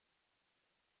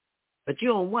 But you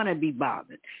don't want to be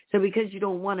bothered. So because you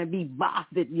don't want to be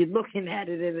bothered, you're looking at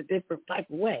it in a different type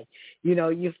of way.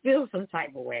 You feel some type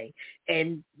of way,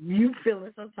 and you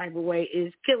feeling some type of way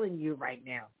is killing you right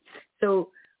now.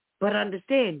 But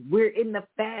understand, we're in the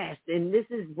fast, and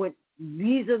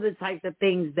these are the types of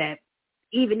things that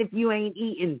even if you ain't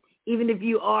eating, even if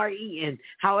you are eating,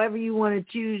 however you want to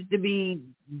choose to be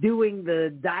doing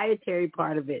the dietary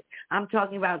part of it, I'm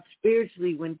talking about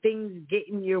spiritually, when things get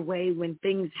in your way, when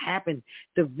things happen,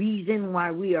 the reason why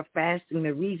we are fasting,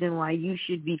 the reason why you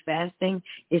should be fasting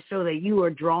is so that you are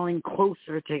drawing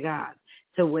closer to God.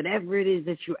 So whatever it is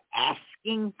that you're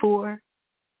asking for,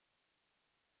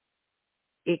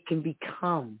 it can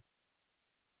become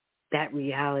that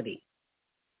reality.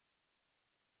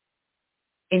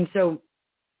 And so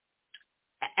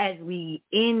as we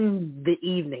end the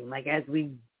evening, like as we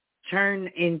turn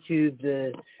into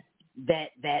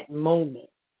that moment,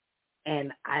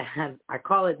 and I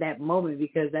call it that moment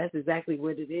because that's exactly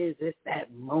what it is. It's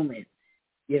that moment.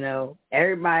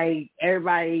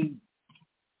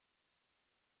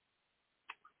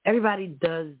 Everybody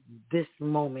does this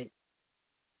moment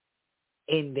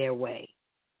in their way.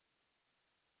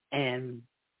 And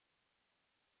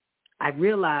I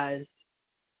realized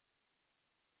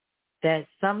that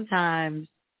sometimes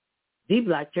the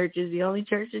Black church is the only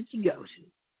church that you go to.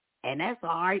 And that's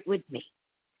all right with me.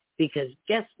 Because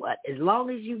guess what? As long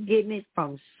as you're getting it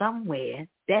from somewhere,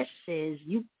 that says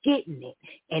you're getting it.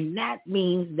 And that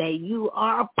means that you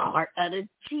are a part of the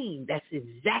team. That's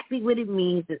exactly what it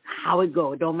means. That's how it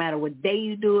goes. It don't matter what day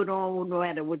you do it on, no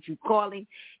matter what you call it.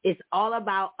 It's all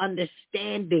about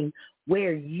understanding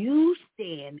where you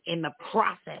stand in the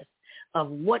process of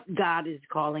what God is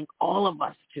calling all of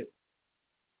us to.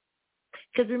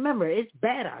 Because remember, it's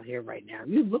bad out here right now.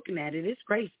 You're looking at it, it's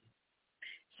crazy.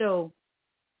 So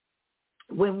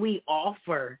when we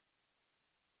offer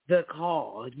the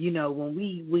call, when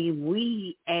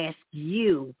we ask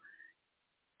you,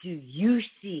 do you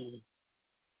see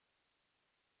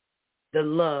the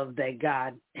love that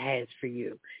God has for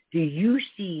you? Do you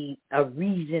see a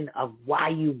reason of why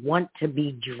you want to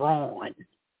be drawn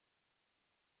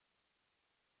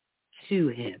to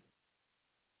him?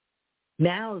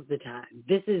 Now's the time.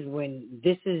 This is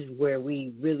where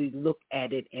we really look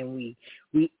at it and we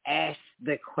ask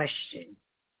the question.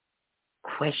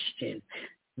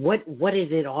 What is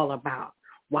it all about?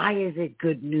 Why is it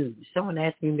good news? Someone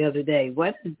asked me the other day,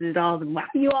 what is it all about? Why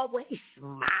are you always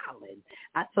smiling?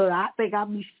 I think I'll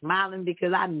be smiling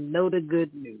because I know the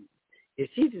good news. If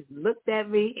she just looked at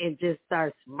me and just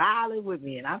started smiling with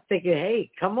me, and I'm thinking, hey,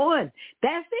 come on,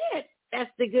 that's it. That's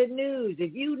the good news.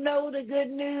 If you know the good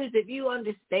news, if you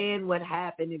understand what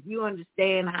happened, if you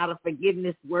understand how the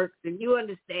forgiveness works, if you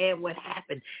understand what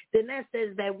happened, then that says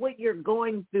that what you're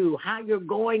going through, how you're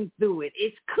going through it,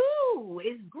 it's cool.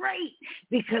 It's great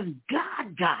because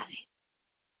God got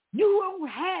it. You don't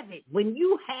have it. When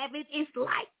you have it, it's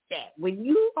like that. When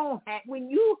you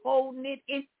holding it,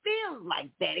 it feels like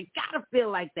that. It gotta feel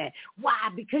like that. Why?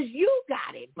 Because you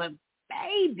got it. But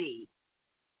baby,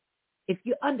 if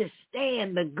you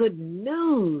understand the good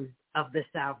news of the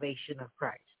salvation of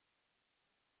Christ,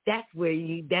 that's where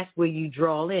you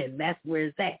draw in. That's where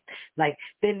it's at. Like,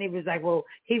 then it was like, well,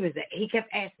 he kept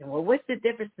asking, well, what's the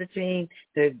difference between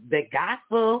the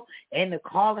gospel and the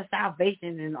call of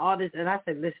salvation and all this? And I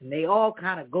said, listen, they all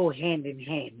kind of go hand in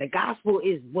hand. The gospel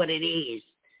is what it is.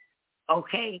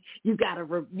 Okay, you gotta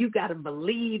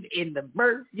believe in the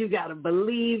birth. You gotta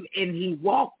believe in he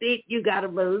walked it. You gotta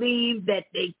believe that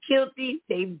they killed him,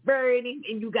 they buried him,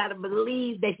 and you gotta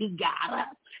believe that he got up.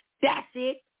 That's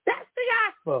it. That's the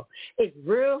gospel. It's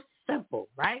real simple,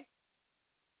 right?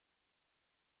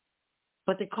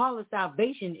 But the call of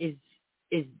salvation is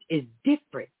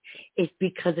different. It's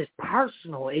because it's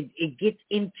personal. It gets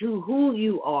into who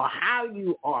you are, how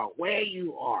you are, where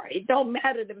you are. It don't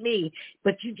matter to me,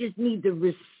 but you just need to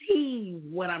receive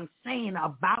what I'm saying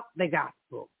about the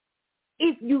gospel.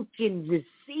 If you can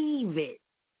receive it,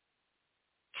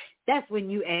 that's when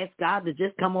you ask God to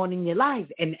just come on in your life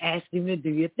and ask him to do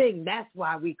your thing. That's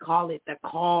why we call it the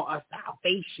call of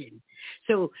salvation.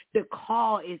 So the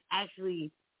call is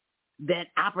actually that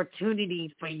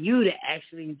opportunity for you to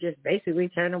actually just basically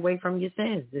turn away from your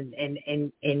sins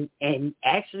and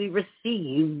actually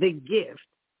receive the gift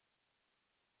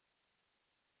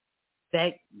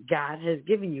that God has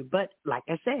given you. But like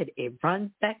I said, it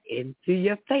runs back into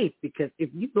your faith, because if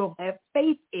you don't have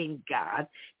faith in God,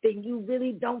 then you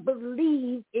really don't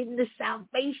believe in the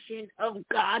salvation of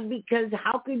God, because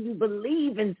how can you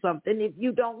believe in something if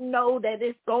you don't know that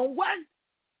it's going to work?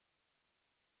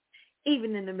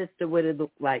 Even in the midst of what it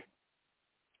looked like.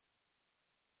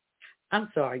 I'm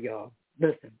sorry, y'all.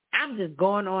 Listen, I'm just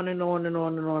going on and on and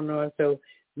on and on and on. So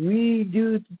we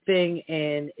do the thing,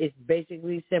 and it's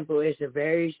basically simple. It's a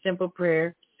very simple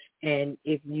prayer. And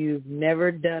if you've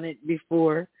never done it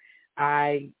before,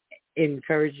 I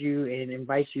encourage you and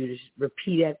invite you to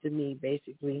repeat after me,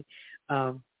 basically.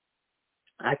 I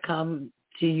come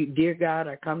to you, dear God,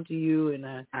 I come to you, and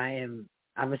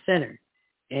I'm a sinner,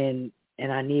 and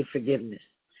I need forgiveness.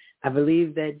 I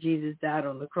believe that Jesus died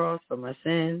on the cross for my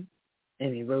sins,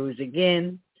 and he rose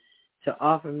again to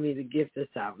offer me the gift of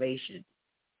salvation.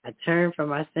 I turn from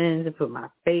my sins and put my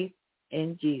faith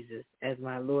in Jesus as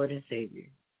my Lord and Savior.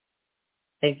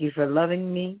 Thank you for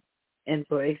loving me and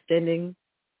for extending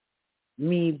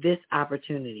me this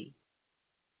opportunity.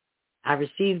 I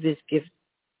receive this gift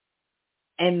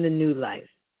and the new life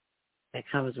that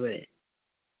comes with it.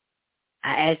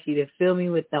 I ask you to fill me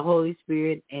with the Holy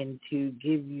Spirit and to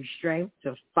give you strength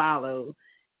to follow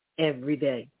every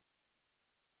day.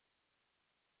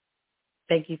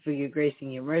 Thank you for your grace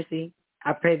and your mercy.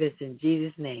 I pray this in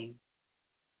Jesus' name.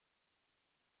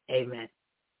 Amen.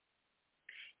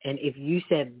 And if you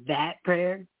said that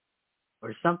prayer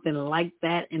or something like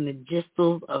that in the gist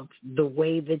of the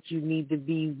way that you need to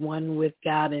be one with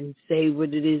God and say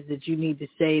what it is that you need to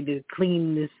say to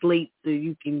clean the slate so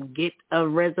you can get a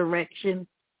resurrection,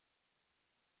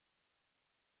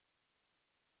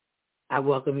 I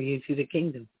welcome you to the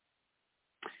kingdom.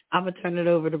 I'm going to turn it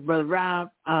over to Brother Rob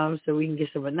so we can get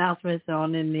some announcements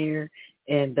on in there.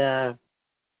 And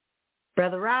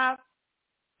Brother Rob?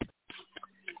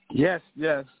 Yes.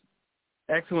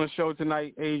 Excellent show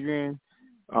tonight, Adrienne.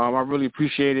 I really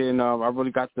appreciate it, and I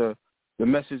really got the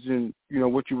message and,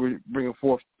 what you were bringing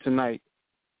forth tonight.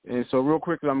 And so real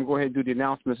quickly, I'm going to go ahead and do the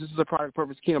announcements. This is a Product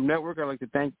Purpose Kingdom Network. I'd like to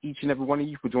thank each and every one of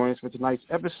you for joining us for tonight's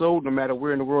episode, no matter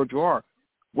where in the world you are.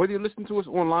 Whether you listen to us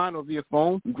online or via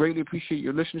phone, we greatly appreciate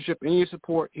your listenership and your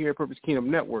support here at Purpose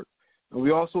Kingdom Network. And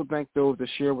we also thank those that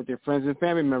share with their friends and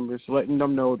family members, letting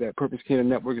them know that Purpose Kingdom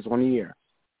Network is on the air.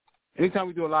 Anytime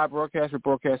we do a live broadcast, we're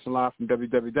broadcasting live from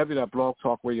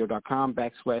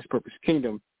www.blogtalkradio.com/Purpose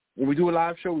Kingdom. When we do a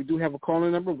live show, we do have a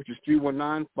calling number, which is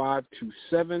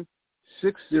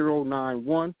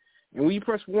 319-527-6091. And when you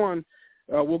press 1,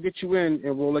 we'll get you in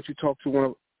and we'll let you talk to one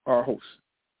of our hosts.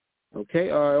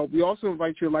 Okay? We also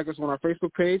invite you to like us on our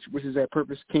Facebook page, which is at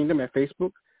Purpose Kingdom at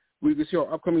Facebook. We can see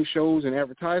our upcoming shows and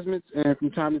advertisements, and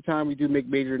from time to time we do make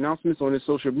major announcements on the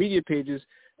social media pages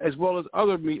as well as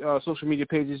other social media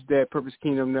pages that Purpose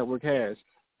Kingdom Network has.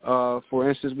 For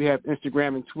instance, we have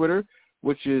Instagram and Twitter,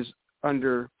 which is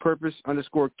under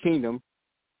Purpose_Kingdom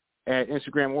at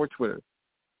Instagram or Twitter.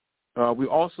 We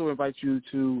also invite you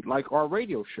to like our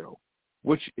radio show,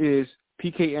 which is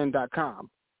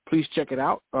pkn.com. Please check it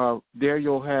out. There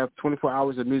you'll have 24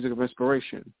 hours of music of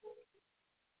inspiration.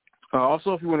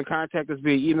 Also, if you want to contact us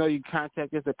via email, you can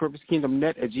contact us at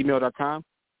purposekingdomnet@gmail.com.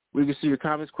 We can see your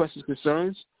comments, questions,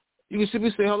 concerns. You can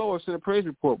simply say hello or send a praise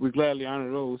report. We gladly honor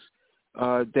those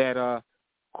that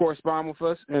correspond with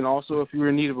us. And also, if you're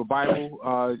in need of a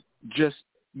Bible, just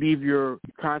leave your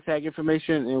contact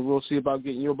information, and we'll see about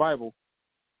getting you a Bible.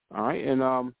 All right?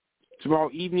 And tomorrow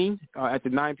evening at the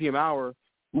 9 p.m. hour,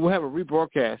 we will have a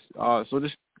rebroadcast. So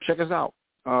just check us out.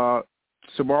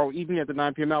 Tomorrow evening at the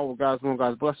 9 p.m. hour, God's will,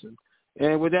 God's blessing.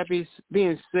 And with that being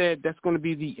said, that's going to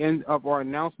be the end of our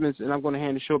announcements, and I'm going to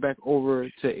hand the show back over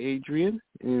to Adrienne.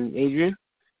 And Adrienne,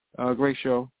 great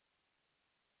show.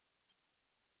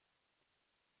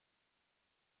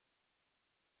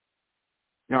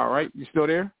 All right, you still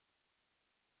there?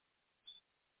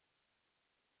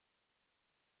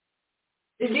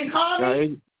 Did you call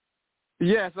me?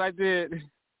 Yes, I did.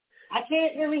 I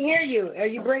can't really hear you. Are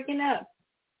you breaking up?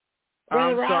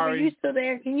 I'm Rob, sorry. are you still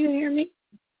there? Can you hear me?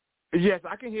 Yes,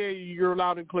 I can hear you. You're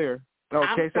loud and clear.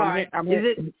 Okay, I'm sorry. I'm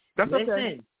here. That's listen,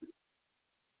 okay.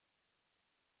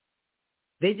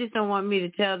 They just don't want me to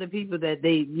tell the people that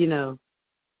they,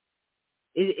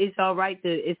 it's all right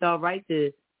to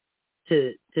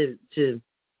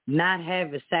not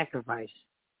have a sacrifice,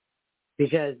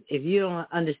 because if you don't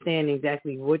understand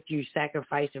exactly what you're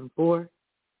sacrificing for,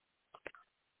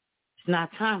 it's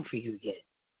not time for you yet.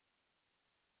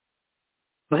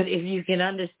 But if you can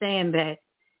understand that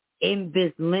in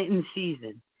this Lenten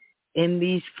season, in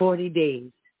these 40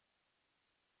 days,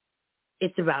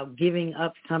 it's about giving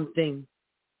up something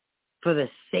for the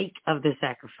sake of the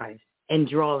sacrifice and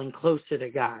drawing closer to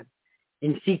God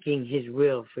and seeking his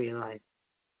will for your life.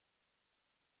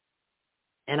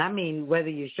 And I mean, whether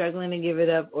you're struggling to give it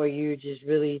up or you're just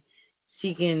really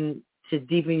seeking to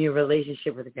deepen your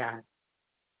relationship with God,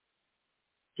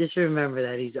 just remember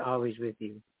that he's always with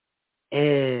you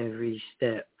every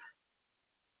step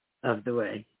of the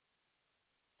way.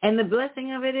 And the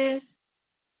blessing of it is,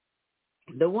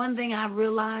 the one thing I've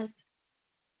realized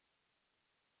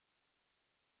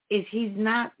is he's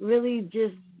not really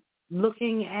just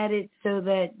looking at it so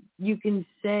that you can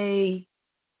say,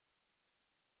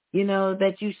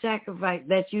 that you sacrifice,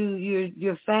 that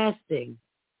you're fasting.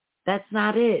 That's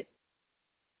not it.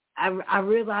 I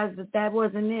realized that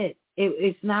wasn't it.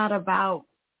 It's not about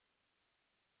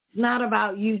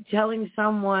you telling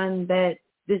someone that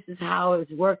this is how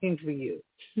it's working for you.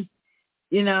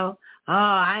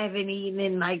 I haven't eaten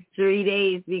in like 3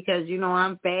 days because,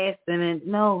 I'm fasting. And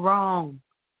no, wrong.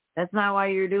 That's not why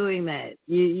you're doing that.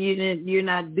 You're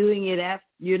not doing it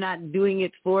you're not doing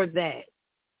it for that.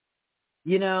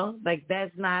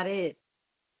 That's not it.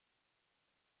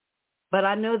 But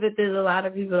I know that there's a lot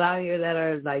of people out here that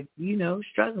are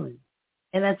struggling.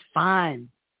 And that's fine.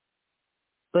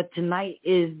 But tonight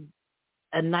is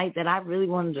a night that I really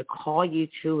wanted to call you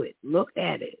to it. Look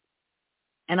at it.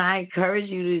 And I encourage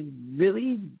you to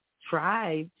really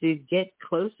try to get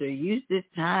closer. Use this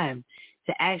time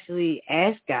to actually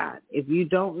ask God. If you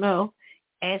don't know,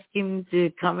 ask him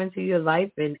to come into your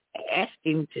life and ask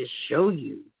him to show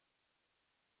you.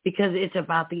 Because it's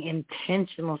about the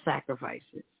intentional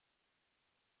sacrifices.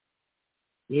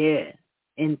 Yeah,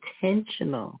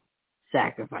 intentional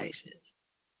sacrifices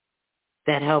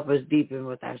that help us deepen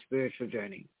with our spiritual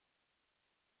journey.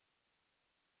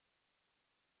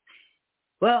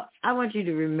 Well, I want you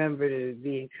to remember to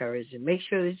be encouraged and make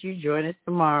sure that you join us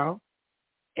tomorrow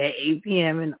at 8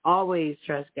 p.m. and always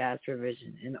trust God's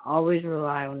provision and always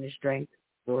rely on his strength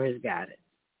for his guidance.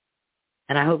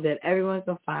 And I hope that everyone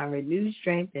can find renewed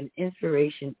strength and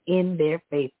inspiration in their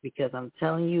faith, because I'm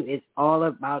telling you, it's all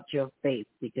about your faith.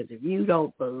 Because if you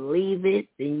don't believe it,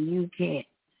 then you can't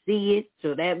see it,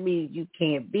 so that means you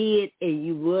can't be it and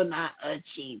you will not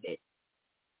achieve it.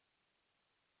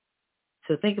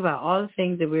 So think about all the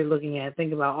things that we're looking at.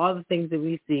 Think about all the things that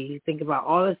we see. Think about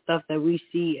all the stuff that we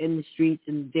see in the streets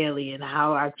and daily, and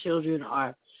how our children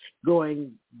are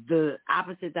going the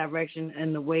opposite direction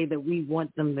and the way that we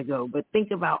want them to go. But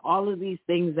think about all of these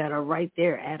things that are right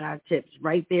there at our tips,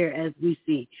 right there as we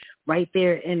see, right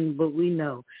there in what we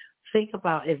know. Think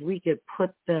about if we could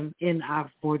put them in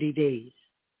our 40 days.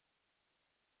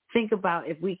 Think about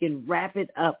if we can wrap it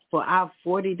up for our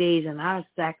 40 days and our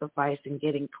sacrifice and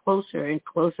getting closer and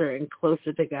closer and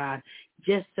closer to God,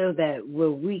 just so that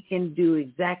we can do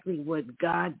exactly what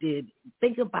God did.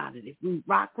 Think about it. If we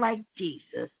rock like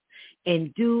Jesus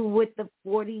and do what the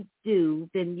 40 do,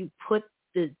 then you put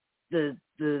the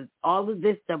all of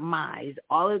this demise,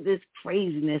 all of this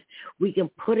craziness, we can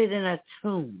put it in a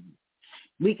tomb.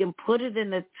 We can put it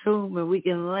in a tomb and we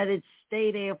can let it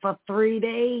stay there for 3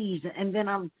 days. And then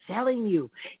I'm telling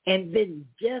you, and then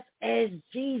just as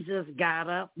Jesus got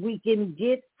up, we can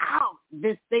get out.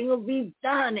 This thing will be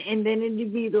done. And then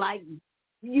it'll be like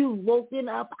you woken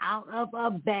up out of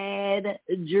a bad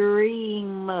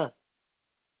dream.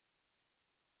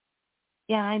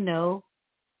 Yeah, I know.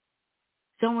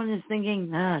 Someone is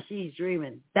thinking, she's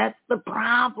dreaming. That's the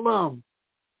problem.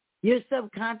 Your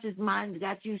subconscious mind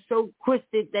got you so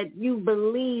twisted that you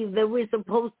believe that we're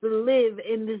supposed to live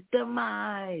in this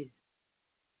demise.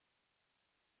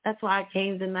 That's why I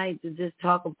came tonight to just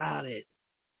talk about it.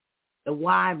 The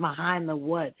why behind the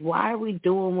what. Why are we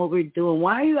doing what we're doing?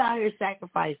 Why are you out here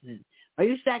sacrificing? Are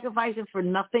you sacrificing for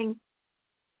nothing?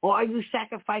 Or are you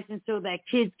sacrificing so that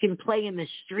kids can play in the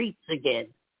streets again?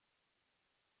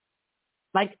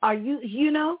 Like, are you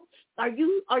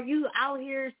out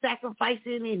here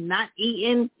sacrificing and not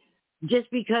eating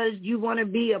just because you want to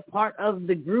be a part of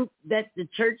the group that the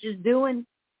church is doing?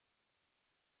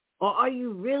 Or are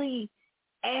you really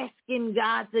asking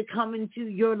God to come into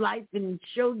your life and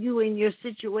show you in your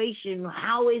situation,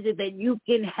 how is it that you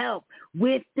can help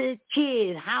with the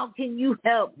kid? How can you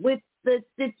help with the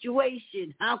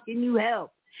situation? How can you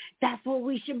help? That's what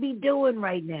we should be doing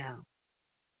right now.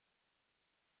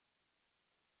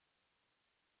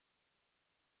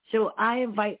 So I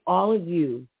invite all of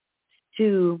you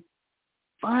to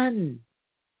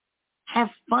have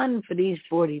fun for these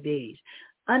 40 days,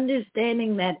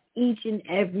 understanding that each and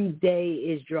every day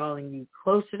is drawing you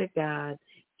closer to God,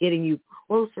 getting you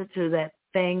closer to that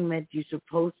thing that you're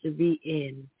supposed to be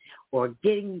in, or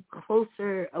getting you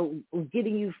closer, or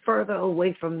getting you further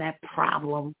away from that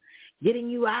problem, getting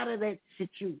you out of that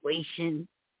situation,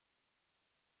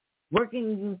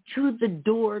 working you to the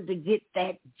door to get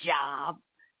that job.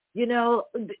 You know,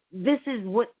 this is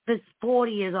what this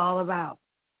 40 is all about.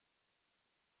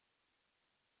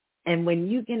 And when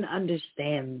you can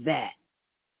understand that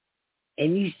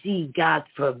and you see God's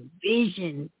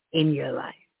provision in your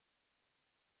life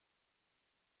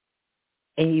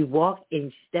and you walk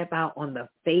and step out on the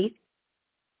faith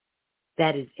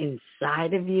that is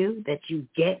inside of you, that you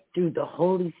get through the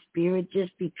Holy Spirit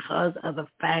just because of the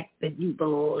fact that you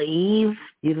believe,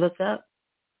 you look up,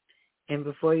 and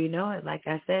before you know it, like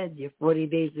I said, your 40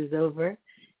 days is over.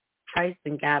 Christ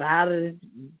got out of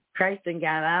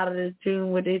this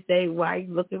tomb. What they say? Why are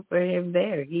you looking for him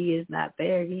there? He is not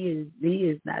there. He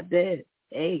is not dead.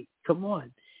 Hey, come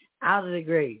on, out of the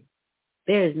grave.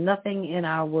 There is nothing in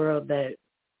our world that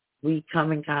we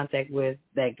come in contact with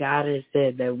that God has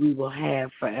said that we will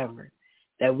have forever,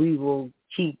 that we will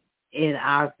keep in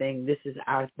our thing. This is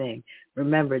our thing.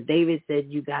 Remember, David said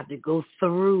you got to go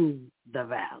through the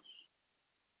valley.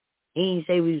 He didn't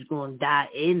say we was going to die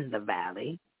in the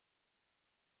valley.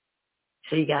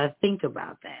 So you got to think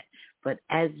about that. But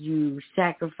as you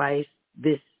sacrifice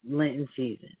this Lenten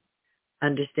season,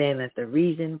 understand that the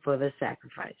reason for the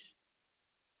sacrifice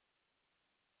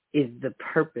is the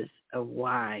purpose of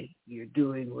why you're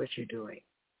doing what you're doing.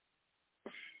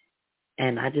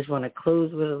 And I just want to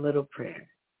close with a little prayer.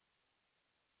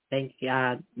 Thank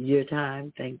God your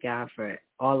time. Thank God for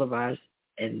all of us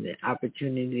and the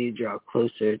opportunity to draw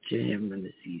closer to him in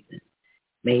the season.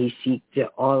 May he seek to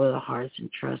all of the hearts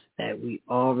and trust that we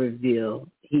all reveal.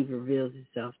 He reveals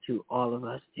himself to all of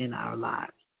us in our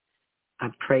lives.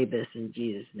 I pray this in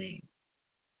Jesus' name.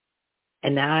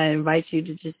 And now I invite you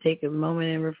to just take a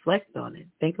moment and reflect on it.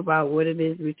 Think about what it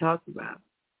is we talked about.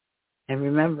 And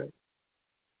remember,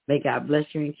 may God bless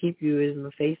you and keep you as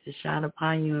my face to shine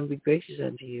upon you and be gracious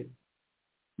unto you.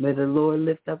 May the Lord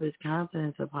lift up his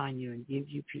countenance upon you and give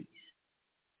you peace,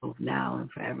 both now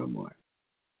and forevermore.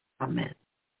 Amen.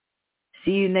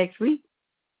 See you next week.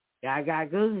 God got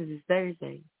goodness. It's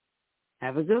Thursday.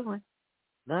 Have a good one.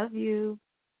 Love you.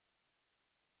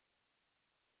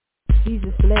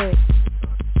 Jesus bled.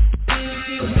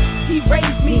 He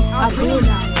raised me, I will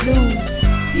not lose.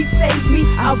 He saved me,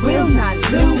 I will not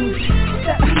lose.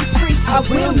 Set me free, I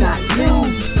will not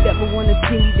lose. Never wanna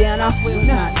see me down, I will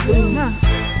not lose.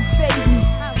 He saved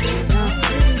me,